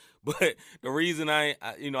anyway. But the reason I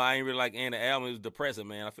ain't really like Andy's album, it was depressing,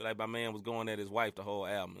 man. I feel like my man was going at his wife the whole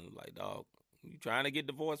album. And like, dog, you trying to get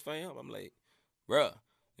divorced, fam? I'm like, bruh,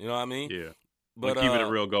 you know what I mean? Yeah. But keeping it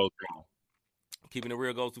real goes wrong. Keeping it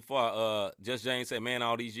real goes too far. Just James said, man,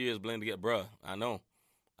 all these years blend together, bruh. I know.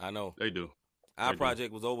 They do. Our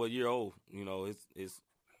project was over a year old.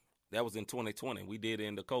 That was in 2020. We did it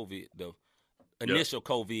in the COVID, the initial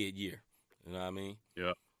COVID year. You know what I mean?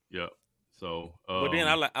 Yeah. So, but then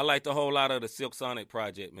I like the whole lot of the Silk Sonic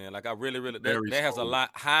project, man. Like I really that has a lot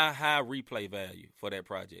high replay value for that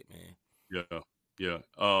project, man. Yeah.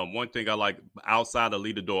 One thing I like outside of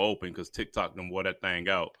Leave the Door Open, because TikTok done wore that thing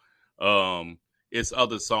out. It's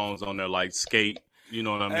other songs on there like Skate. You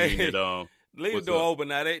know what I mean? Hey, Leave the Door Open.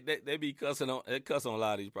 Now they be cussing on. They cuss on a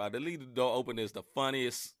lot of these projects. Leave the Door Open is the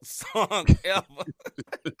funniest song ever.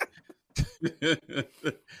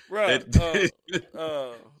 Bruh,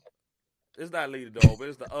 it's not Leave the Door Open.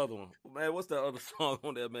 It's the other one. Man, what's the other song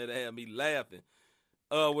on there, man, that had me laughing?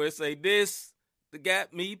 Where it say this,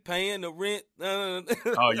 got me paying the rent. Oh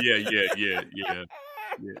yeah.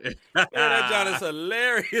 That John is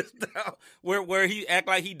hilarious. Where he act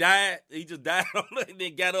like he died. He just died on it and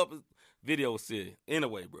then got up. Video city.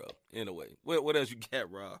 Anyway, bro. What else you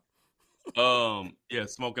got, Rob?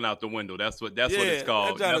 Smoking out the window. That's what it's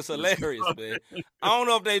called. That John is hilarious, man. I don't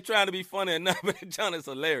know if they trying to be funny or not, but John is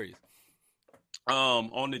hilarious.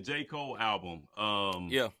 On the J. Cole album,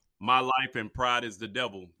 My Life and Pride is the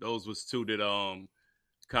Devil. Those was two that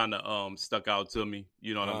kind of stuck out to me.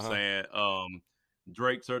 You know what I'm saying?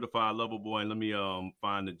 Drake, Certified Lover Boy, and let me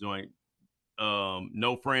find the joint.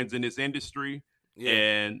 No Friends in This Industry. Yeah.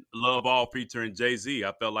 And Love All featuring Jay-Z.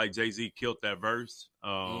 I felt like Jay-Z killed that verse.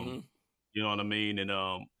 You know what I mean?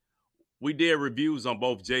 And we did reviews on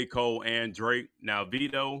both J. Cole and Drake. Now,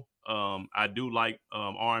 Vito, I do like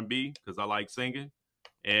R&B because I like singing.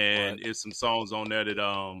 And it's some songs on there that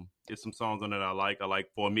I like. I like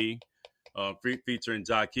For Me, featuring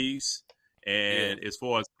Jacquees. And as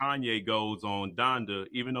far as Kanye goes on Donda,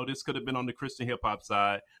 even though this could have been on the Christian hip hop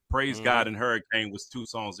side, Praise God and Hurricane was two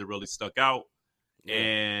songs that really stuck out. Yeah.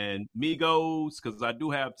 And Migos, because I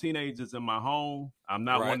do have teenagers in my home. I'm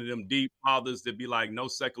not one of them deep fathers that be like, no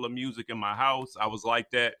secular music in my house. I was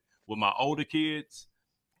like that with my older kids.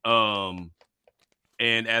 And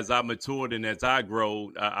as I matured and as I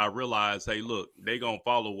grow, I realized, hey, look, they going to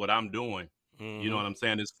follow what I'm doing. You know what I'm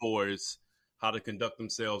saying? As far as how to conduct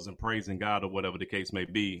themselves in praising God or whatever the case may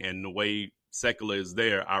be. And the way secular is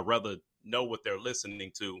there, I rather know what they're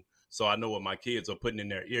listening to so I know what my kids are putting in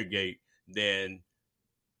their ear gate than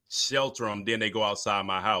shelter them, then they go outside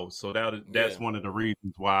my house. So that's one of the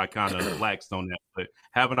reasons why I kind of relaxed on that. But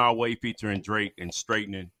Having Our Way featuring Drake and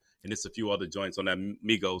Straightening and it's a few other joints on that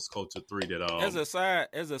Migos Culture 3 that as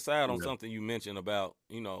a side on something you mentioned about,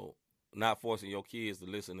 you know, not forcing your kids to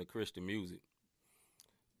listen to Christian music.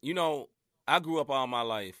 You know, I grew up all my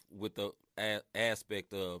life with the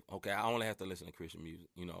aspect of, okay, I only have to listen to Christian music,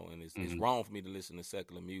 you know, and it's wrong for me to listen to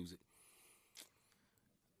secular music.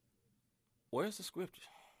 Where's the scripture?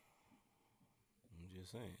 I'm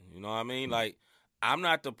just saying, you know what I mean? Like, I'm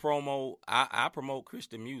not the promo. I promote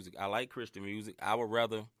Christian music. I like Christian music. I would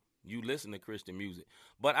rather you listen to Christian music.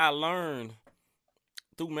 But I learned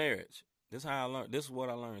through marriage. This is how I learned. This is what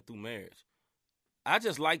I learned through marriage. I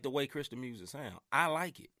just like the way Christian music sound. I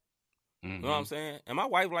like it. You know what I'm saying? And my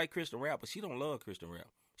wife like Christian rap, but she don't love Christian rap.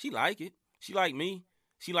 She like it. She like me.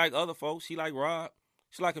 She like other folks. She like Rob.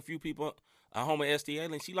 She like a few people. A homie STA,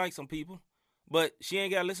 and she like some people. But she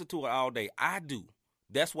ain't got to listen to it all day. I do.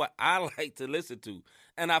 That's what I like to listen to.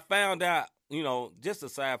 And I found out, you know, just a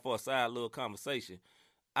side little conversation,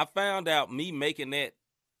 I found out me making that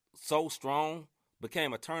so strong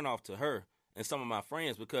became a turnoff to her and some of my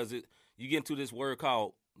friends because you get into this word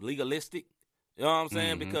called legalistic. You know what I'm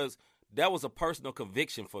saying? Because that was a personal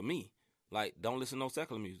conviction for me. Like, don't listen to no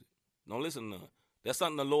secular music. Don't listen to none. That's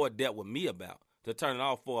something the Lord dealt with me about, to turn it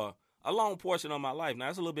off for a long portion of my life. Now,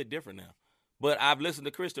 it's a little bit different now. But I've listened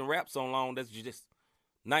to Christian rap so long that's just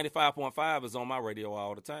 95.5 is on my radio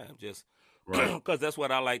all the time, just because that's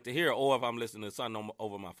what I like to hear, or if I'm listening to something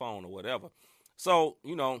over my phone or whatever. So,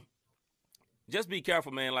 you know, just be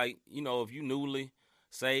careful, man. Like, you know, if you newly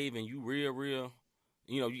saved and you real,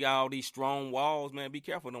 you know, you got all these strong walls, man, be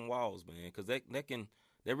careful of them walls, man, because that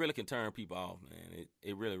really can turn people off, man.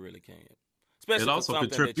 It really can. Especially for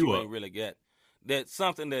something that you ain't really got. That's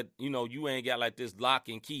something that, you know, you ain't got like this lock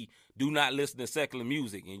and key. Do not listen to secular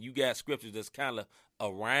music. And you got scriptures that's kind of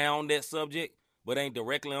around that subject, but ain't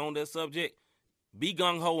directly on that subject. Be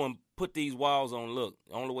gung-ho and put these walls on. Look,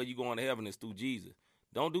 the only way you going to heaven is through Jesus.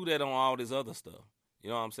 Don't do that on all this other stuff. You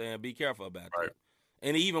know what I'm saying? Be careful about that.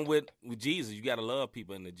 And even with Jesus, you got to love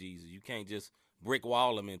people into Jesus. You can't just brick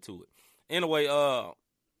wall them into it. Anyway, I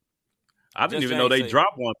didn't even know they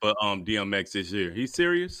dropped one for DMX this year. He's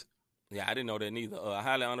serious? Yeah, I didn't know that neither. A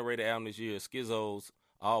highly underrated album this year, Skizzo's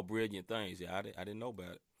All Brilliant Things. Yeah, I didn't know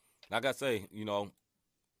about it. Like I say, you know,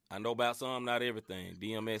 I know about some, not everything.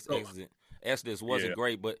 DMX Exodus wasn't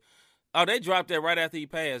great, but they dropped that right after he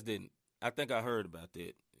passed, didn't? I think I heard about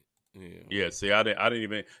that. Yeah. See, I didn't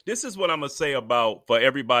even. This is what I'm gonna say about for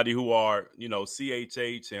everybody who are, you know,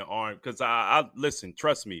 CHH and aren't, because I listen.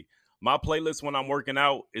 Trust me, my playlist when I'm working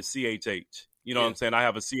out is CHH. You know what I'm saying? I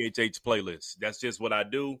have a CHH playlist. That's just what I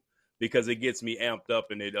do. Because it gets me amped up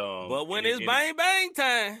and it But when it's bang bang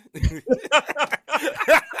time,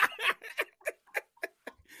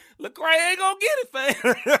 Lecrae ain't gonna get it, fam.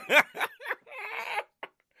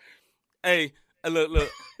 Hey, look.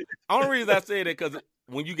 Only reason I said it because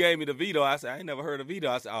when you gave me the Vito, I said I ain't never heard of Vito.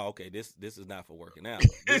 I said, oh, okay, this is not for working out.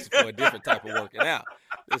 This is for a different type of working out.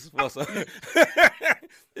 This is for some.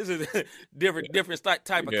 This is a different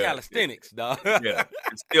type of calisthenics, dog. Yeah,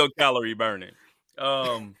 it's still calorie burning.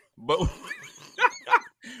 But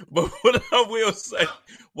what I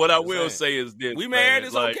will say is this: we married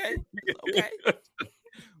is like, okay.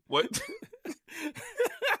 What?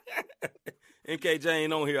 MKJ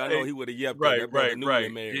ain't on here. I know he would have yepped.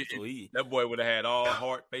 Right. Married, so that boy would have had all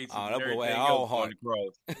heart faces. Oh, that boy had all heart.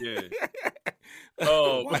 Yeah.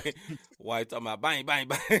 Why talking about bang bang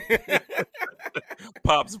bang?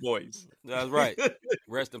 Pop's voice. That's right.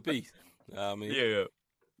 Rest in peace. I mean, yeah.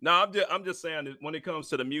 No, I'm just saying that when it comes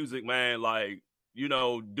to the music, man, like, you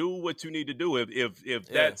know, do what you need to do. If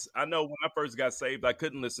that's, I know when I first got saved, I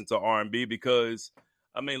couldn't listen to R&B because,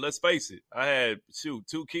 I mean, let's face it, I had 2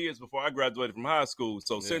 kids before I graduated from high school,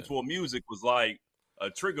 so sensual music was like a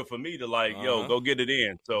trigger for me to like, yo, go get it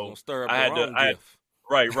in. So I had to,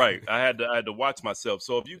 right. I had to watch myself.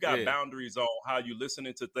 So if you got boundaries on how you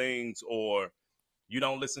listening to things, or you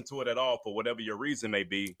don't listen to it at all for whatever your reason may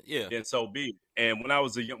be, then so be it. And when I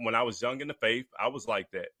was young in the faith, I was like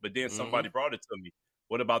that. But then somebody brought it to me.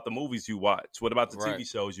 What about the movies you watch? What about the TV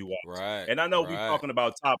shows you watch? Right. And I know we're talking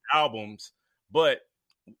about top albums, but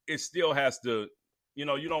it still has to, you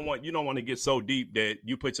know, you don't want to get so deep that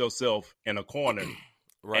you put yourself in a corner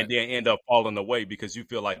and then end up falling away because you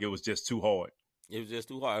feel like it was just too hard. It was just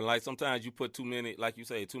too hard. Like sometimes you put too many, like you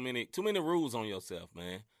say, too many rules on yourself,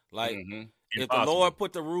 man. Like if the Lord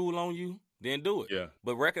put the rule on you, then do it. Yeah.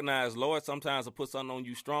 But recognize Lord sometimes will put something on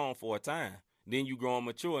you strong for a time. Then you grow and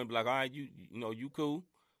mature and be like, all right, you know, you cool.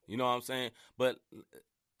 You know what I'm saying? But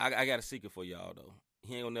I got a secret for y'all though.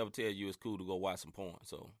 He ain't gonna never tell you it's cool to go watch some porn.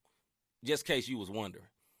 So just in case you was wondering.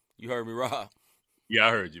 You heard me, Rob? Yeah,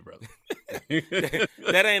 I heard you, brother.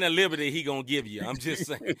 that ain't a liberty he gonna give you. I'm just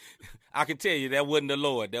saying. I can tell you that wasn't the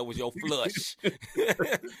Lord. That was your flush.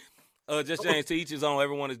 Just James, to each his own.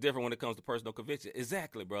 Everyone is different when it comes to personal conviction.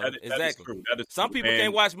 Exactly, brother. Exactly. Some people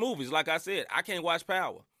can't watch movies. Like I said, I can't watch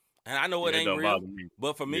Power. And I know it ain't real,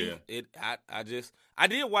 but for me, I did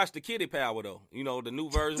watch the Kitty Power though. You know, the new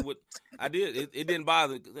version with it didn't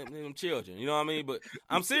bother them children. You know what I mean? But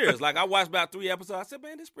I'm serious. Like I watched about 3 episodes. I said,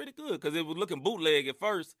 man, this is pretty good because it was looking bootleg at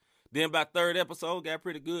first. Then about 3rd episode got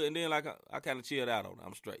pretty good, and then like I kind of chilled out on it.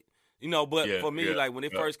 I'm straight. You know, but for me, like when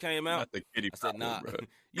it first came out, I said, nah,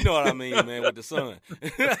 you know what I mean, man, with the sun.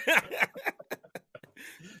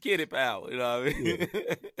 Kitty Power, you know what I mean?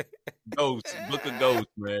 Ghost, Book of Ghost,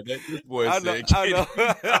 man. That this boy said Kitty.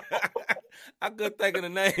 I couldn't think of the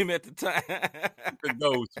name at the time. The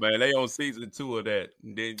Ghost, man. They on season 2 of that.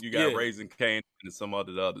 And then you got Raising Cain and some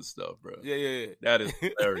other stuff, bro. Yeah. That is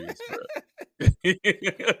hilarious, bro. You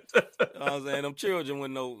know what I'm saying? Them children with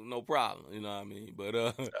no problem, you know what I mean? But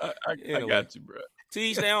I got you, bro. To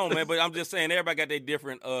each their own, man. But I'm just saying everybody got their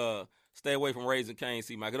different stay away from Raising Cain.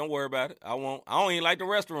 See, Michael, don't worry about it. I don't even like the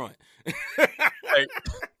restaurant. Hey.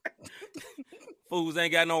 Fools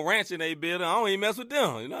ain't got no ranch in their building. I don't even mess with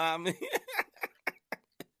them. You know what I mean?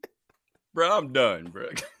 Bro, I'm done, bro.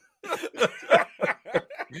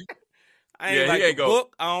 I ain't like the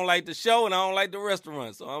book. I don't like the show, and I don't like the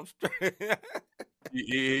restaurant. So I'm straight.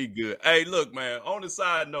 He good. Hey, look, man. On the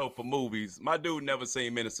side note for movies, my dude never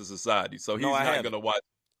seen Menace to Society, so he's not gonna watch.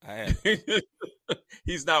 I have.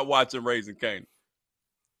 He's not watching Raising Cain.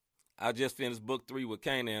 I just finished book 3 with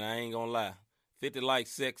Kanan, and I ain't gonna lie. 50 like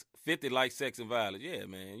sex and violence. Yeah,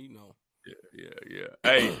 man, you know. Yeah.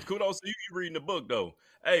 Hey, kudos to you reading the book though.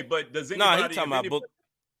 Hey, but does anybody? No, he talking about book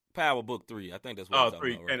Power book 3. I think that's what. Oh,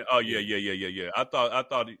 3. Right? Yeah. I thought.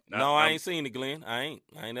 I ain't seen it, Glenn. I ain't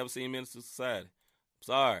never seen Menace to Society.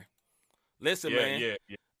 Sorry. Listen, man. Yeah.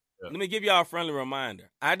 Let me give y'all a friendly reminder.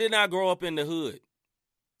 I did not grow up in the hood,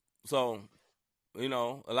 so you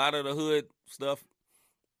know a lot of the hood stuff.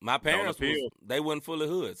 My parents they wasn't full of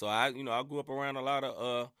hood, so I grew up around a lot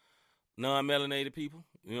of non-melanated people.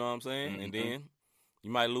 You know what I'm saying? Mm-hmm. And then you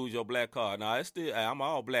might lose your black card. Now it's still I'm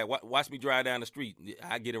all black. Watch me drive down the street.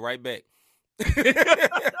 I get it right back.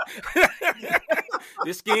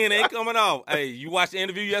 This skin ain't coming off. Hey, you watched the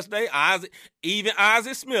interview yesterday? Isaac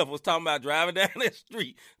Smith was talking about driving down that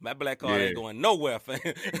street. My black card ain't going nowhere, fam.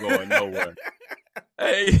 Going nowhere.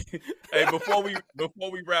 Hey, before we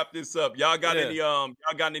wrap this up, y'all got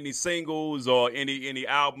any singles or any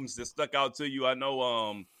albums that stuck out to you? I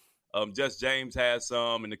know Just James had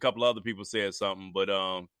some and a couple other people said something, but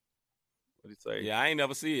what did he say? Yeah, I ain't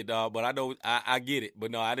never see it, dog, but I know I get it. But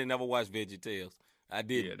no, I didn't never watch VeggieTales. I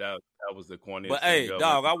didn't. Yeah, that was the corniest. But hey,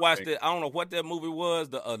 dog, I watched it. I don't know what that movie was.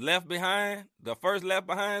 The Left Behind, the first Left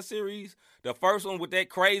Behind series, the first one with that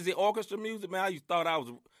crazy orchestra music. Man, I thought I was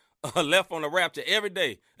left on the Rapture every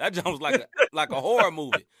day. That jump was like a horror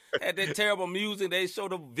movie. Had that terrible music. They show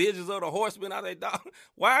the visions of the horsemen. I say, dog,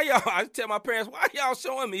 why are y'all? I tell my parents, why are y'all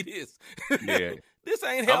showing me this? Yeah, this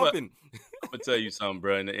ain't helping. I'm gonna tell you something,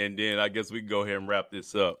 bro, and then I guess we can go ahead and wrap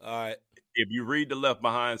this up. All right. If you read the Left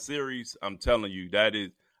Behind series, I'm telling you,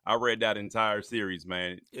 I read that entire series,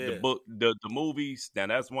 man. Yeah. The book, the movies, now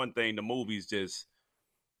that's one thing. The movies just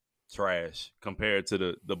trash compared to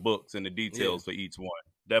the books and the details for each one.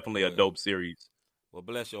 Definitely a dope series. Well,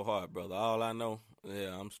 bless your heart, brother. All I know,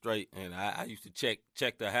 I'm straight, and I used to check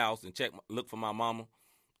the house and look for my mama.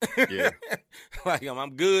 Yeah, like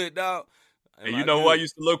I'm good, dog. And you know who I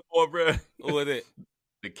used to look for, bro? Who was it?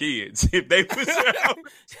 The kids. If they was around.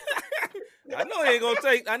 I know they ain't gonna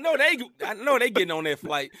take. I know they getting on that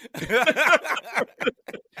flight. The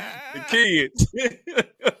kids.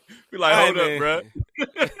 Be like, hold up, bro.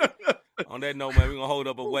 On that note, man, we're gonna hold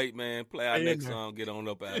up a wait, man. Play our next song, get on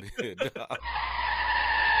up out of here.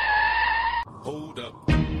 Hold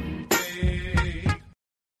up. Hey.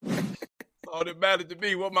 All that matters to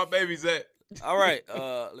me, where my baby's at. All right,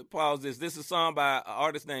 let's pause this. This is a song by an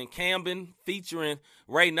artist named Camden featuring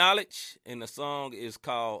Ray Knowledge, and the song is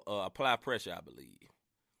called Apply Pressure, I believe.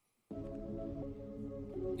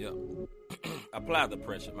 Yep. Apply the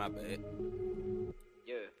pressure, my bad.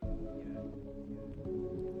 Yeah.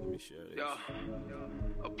 Let me share this.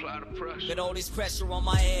 Apply the pressure. Got all this pressure on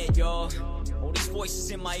my head, y'all. All these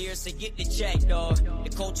voices in my ear say get the check, dog.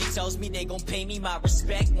 The culture tells me they gon' pay me my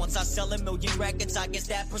respect. Once I sell 1 million records, I guess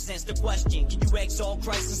that presents the question. Can you exalt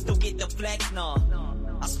Christ and still get the flex? Nah.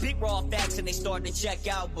 I speak raw facts and they start to check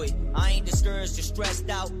out, but I ain't discouraged or stressed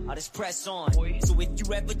out. I just press on. So if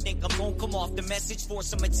you ever think I'm gon' come off the message for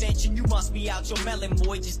some attention, you must be out your melon,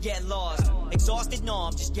 boy. Just get lost. Exhausted? No,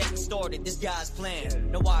 I'm just getting started. This guy's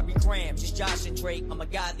plan. No Aubrey Graham, just Josh and Drake. I'm a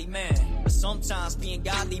godly man. But sometimes being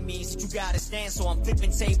godly means that you gotta stand. So I'm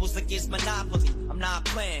flipping tables like it's Monopoly. I'm not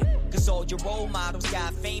playing. Cause all your role models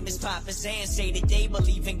got famous papas and say that they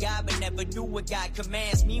believe in God but never do what God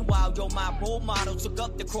commands. Meanwhile, yo, my role model took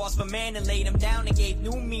up the cross for man and laid him down and gave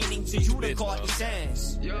new meaning to you that caught his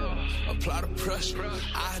hands. Apply the pressure.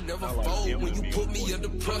 I never fold when you put me under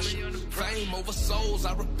pressure. Fame over souls,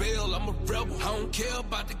 I rebel, I'm a rebel. I don't care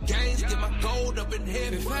about the games, get my gold up in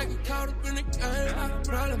heaven. If I get caught up in the game, I can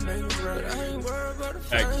probably make it right. I ain't worried about the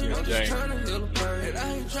fame, I'm just trying to heal the pain.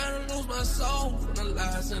 I ain't trying to lose my soul from the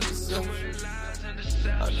lies and the sin.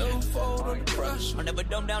 I never fold under pressure. I never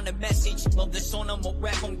dumb down the message. Love the song, I'm a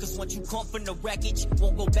rap on. Cause once you come from the wreckage,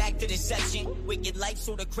 won't go back to the section. Wicked life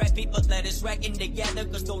so decrepit, but let us reckon together.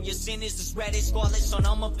 Cause though your sin is as red as scarlet, son,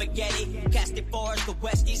 I'ma forget it. Cast it far as the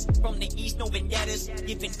west is. From the east, no vendettas.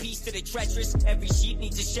 Giving peace to the treacherous. Every sheep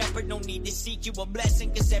needs a shepherd. No need to seek you a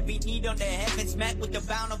blessing. Cause every need under heaven's met with a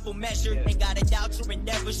bountiful measure. Ain't gotta doubt your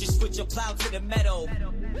endeavors. Just switch your plow to the meadow.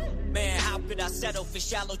 Man, how could I settle for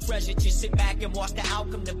shallow treasure? Just sit back and watch the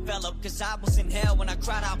outcome develop. Cause I was in hell when I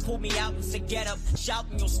cried out, pull me out and said get up.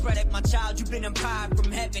 Shouting, you'll spread it, my child, you've been empowered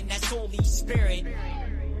from heaven. That's Holy Spirit.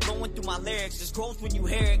 Going through my lyrics, there's growth when you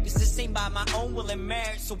hear it. Cause this ain't by my own will and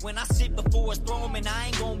merit. So when I sit before his throne, man, I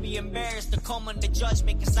ain't gonna be embarrassed to come under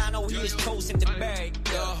judgment. Cause I know he is chosen to bear it.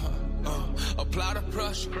 Apply the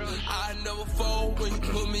pressure. I never fold when you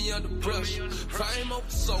put me under pressure. Fame over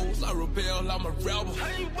souls, I rebel, I'm a rebel.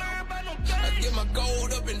 I ain't worried about no game. I get my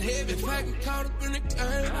gold up in heaven. If I get caught up in the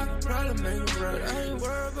game, I can probably make it right. I ain't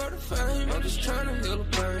worried about the fame, I'm just trying to heal the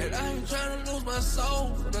pain. I ain't trying to lose my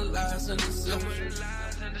soul from the lies and the sin.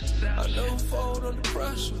 I never fold under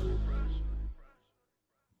pressure.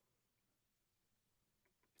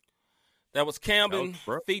 That was Camden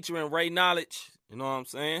featuring Ray Knowledge. You know what I'm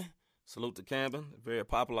saying? Salute to Camden, a very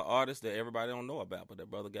popular artist that everybody don't know about, but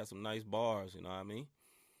that brother got some nice bars, you know what I mean?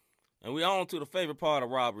 And we on to the favorite part of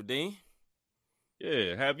Robert Dean.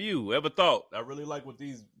 Yeah, have you ever thought, I really like what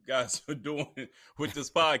these guys are doing with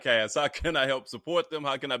this podcast. How can I help support them?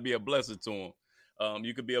 How can I be a blessing to them?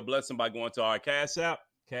 You could be a blessing by going to our Cash App,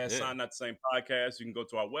 Sign Not the Same Podcast. You can go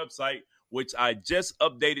to our website, which I just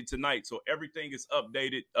updated tonight. So everything is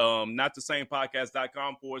updated.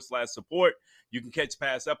 NotTheSamePodcast.com/support. You can catch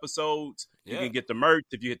past episodes. You can get the merch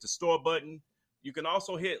if you hit the store button. You can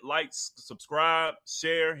also hit like, subscribe,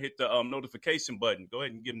 share, hit the notification button. Go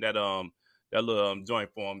ahead and give them that little joint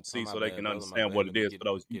for them, see, so they can understand what it is for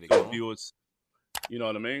those YouTube viewers. You know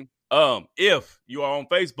what I mean? If you are on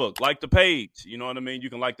Facebook, like the page. You know what I mean? You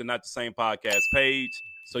can like the Not the Same Podcast page.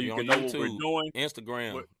 So you can know YouTube, what we're doing.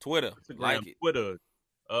 Instagram, Twitter, like it. Twitter.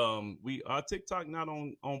 Our TikTok not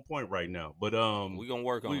on point right now, but we gonna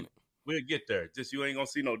work on it. We'll get there. Just you ain't gonna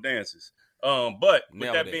see no dances. But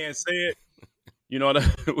with that being said, you know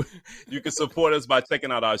what you can support us by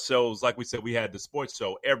checking out our shows. Like we said, we had the sports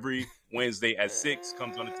show every Wednesday at 6,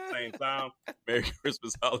 comes on at the same time. Merry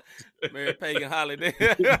Christmas holiday. Merry pagan holiday.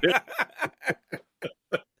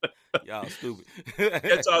 Y'all stupid.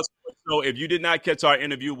 Catch our sports show. If you did not catch our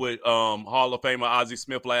interview with Hall of Famer Ozzie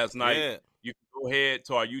Smith last night, you can go ahead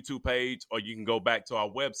to our YouTube page or you can go back to our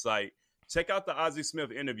website. Check out the Ozzie Smith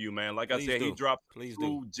interview, man. Like I said, he dropped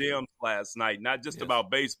two gems last night, not just about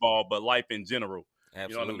baseball, but life in general.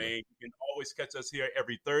 Absolutely. You know what I mean? You can always catch us here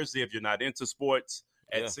every Thursday if you're not into sports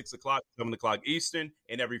at 6 o'clock, 7 o'clock Eastern.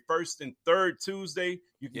 And every first and third Tuesday,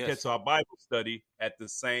 you can catch our Bible study at the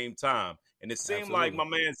same time. And it seemed like my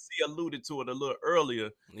man C alluded to it a little earlier.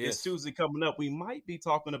 This Tuesday coming up, we might be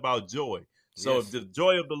talking about joy. So if the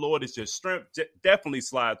joy of the Lord is your strength, definitely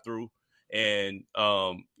slide through. And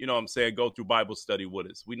you know what I'm saying, go through Bible study with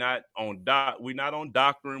us. We're not on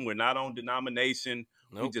doctrine, we're not on denomination.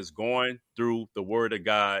 We're just going through the word of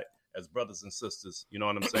God as brothers and sisters. You know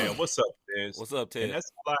what I'm saying? What's up, Ted? What's up, Ted? And that's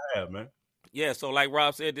all I have, man. Yeah, so like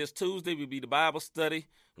Rob said, this Tuesday will be the Bible study.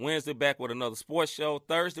 Wednesday back with another sports show.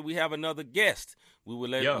 Thursday we have another guest. We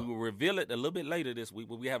will reveal it a little bit later this week,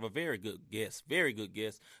 but we have a very good guest, very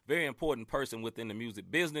important person within the music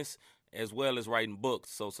business, as well as writing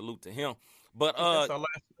books. So salute to him. But that's our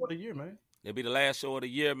last show of the year, man. It'll be the last show of the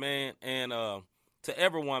year, man. And to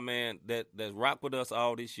everyone, man, that rocked with us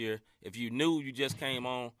all this year. If you knew you just came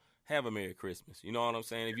on, have a Merry Christmas. You know what I'm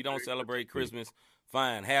saying? If you don't celebrate Christmas,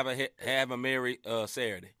 fine. Have a Merry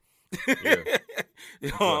Saturday. You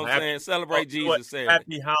know what I'm saying? Celebrate Jesus Saturday.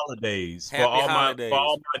 Happy holidays. For all my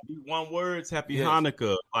D1 words, happy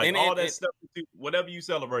Hanukkah. Like all that stuff, whatever you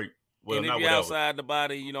celebrate. Well, and if you're outside the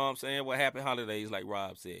body, you know what I'm saying? Well, happy holidays, like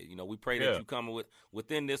Rob said. You know, we pray that you come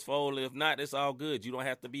within this fold. If not, it's all good. You don't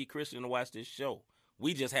have to be Christian to watch this show.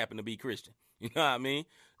 We just happen to be Christian. You know what I mean?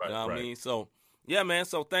 Right, you know what I mean? So, yeah, man.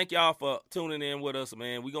 So thank y'all for tuning in with us,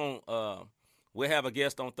 man. We'll have a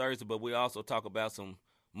guest on Thursday, but we'll also talk about some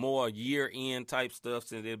more year-end type stuff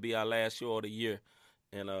since it'll be our last show of the year.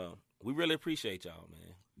 And we really appreciate y'all,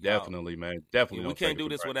 man. Definitely, man. Definitely. We can't do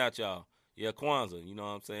this without y'all. Yeah, Kwanzaa, you know what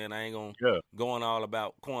I'm saying? I ain't going all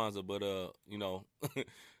about Kwanzaa, but, you know,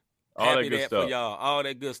 happy that for y'all. All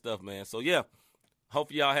that good stuff, man. So, yeah,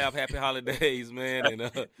 hope y'all have happy holidays, man. And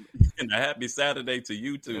a happy Saturday to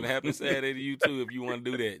you, too. And a happy Saturday to you, too, if you want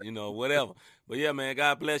to do that, you know, whatever. But, yeah, man,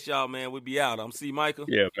 God bless y'all, man. We'll be out. I'm C. Michael.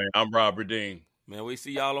 Yeah, man. I'm Robert Dean. Man, we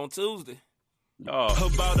see y'all on Tuesday.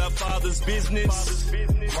 About our Father's business,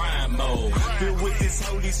 crime mode, filled with His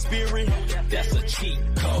Holy Spirit, that's a cheat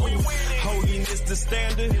code. Holiness the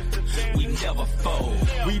standard, we never fold.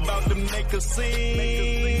 We about to make a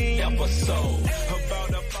scene episode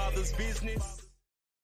about our Father's business.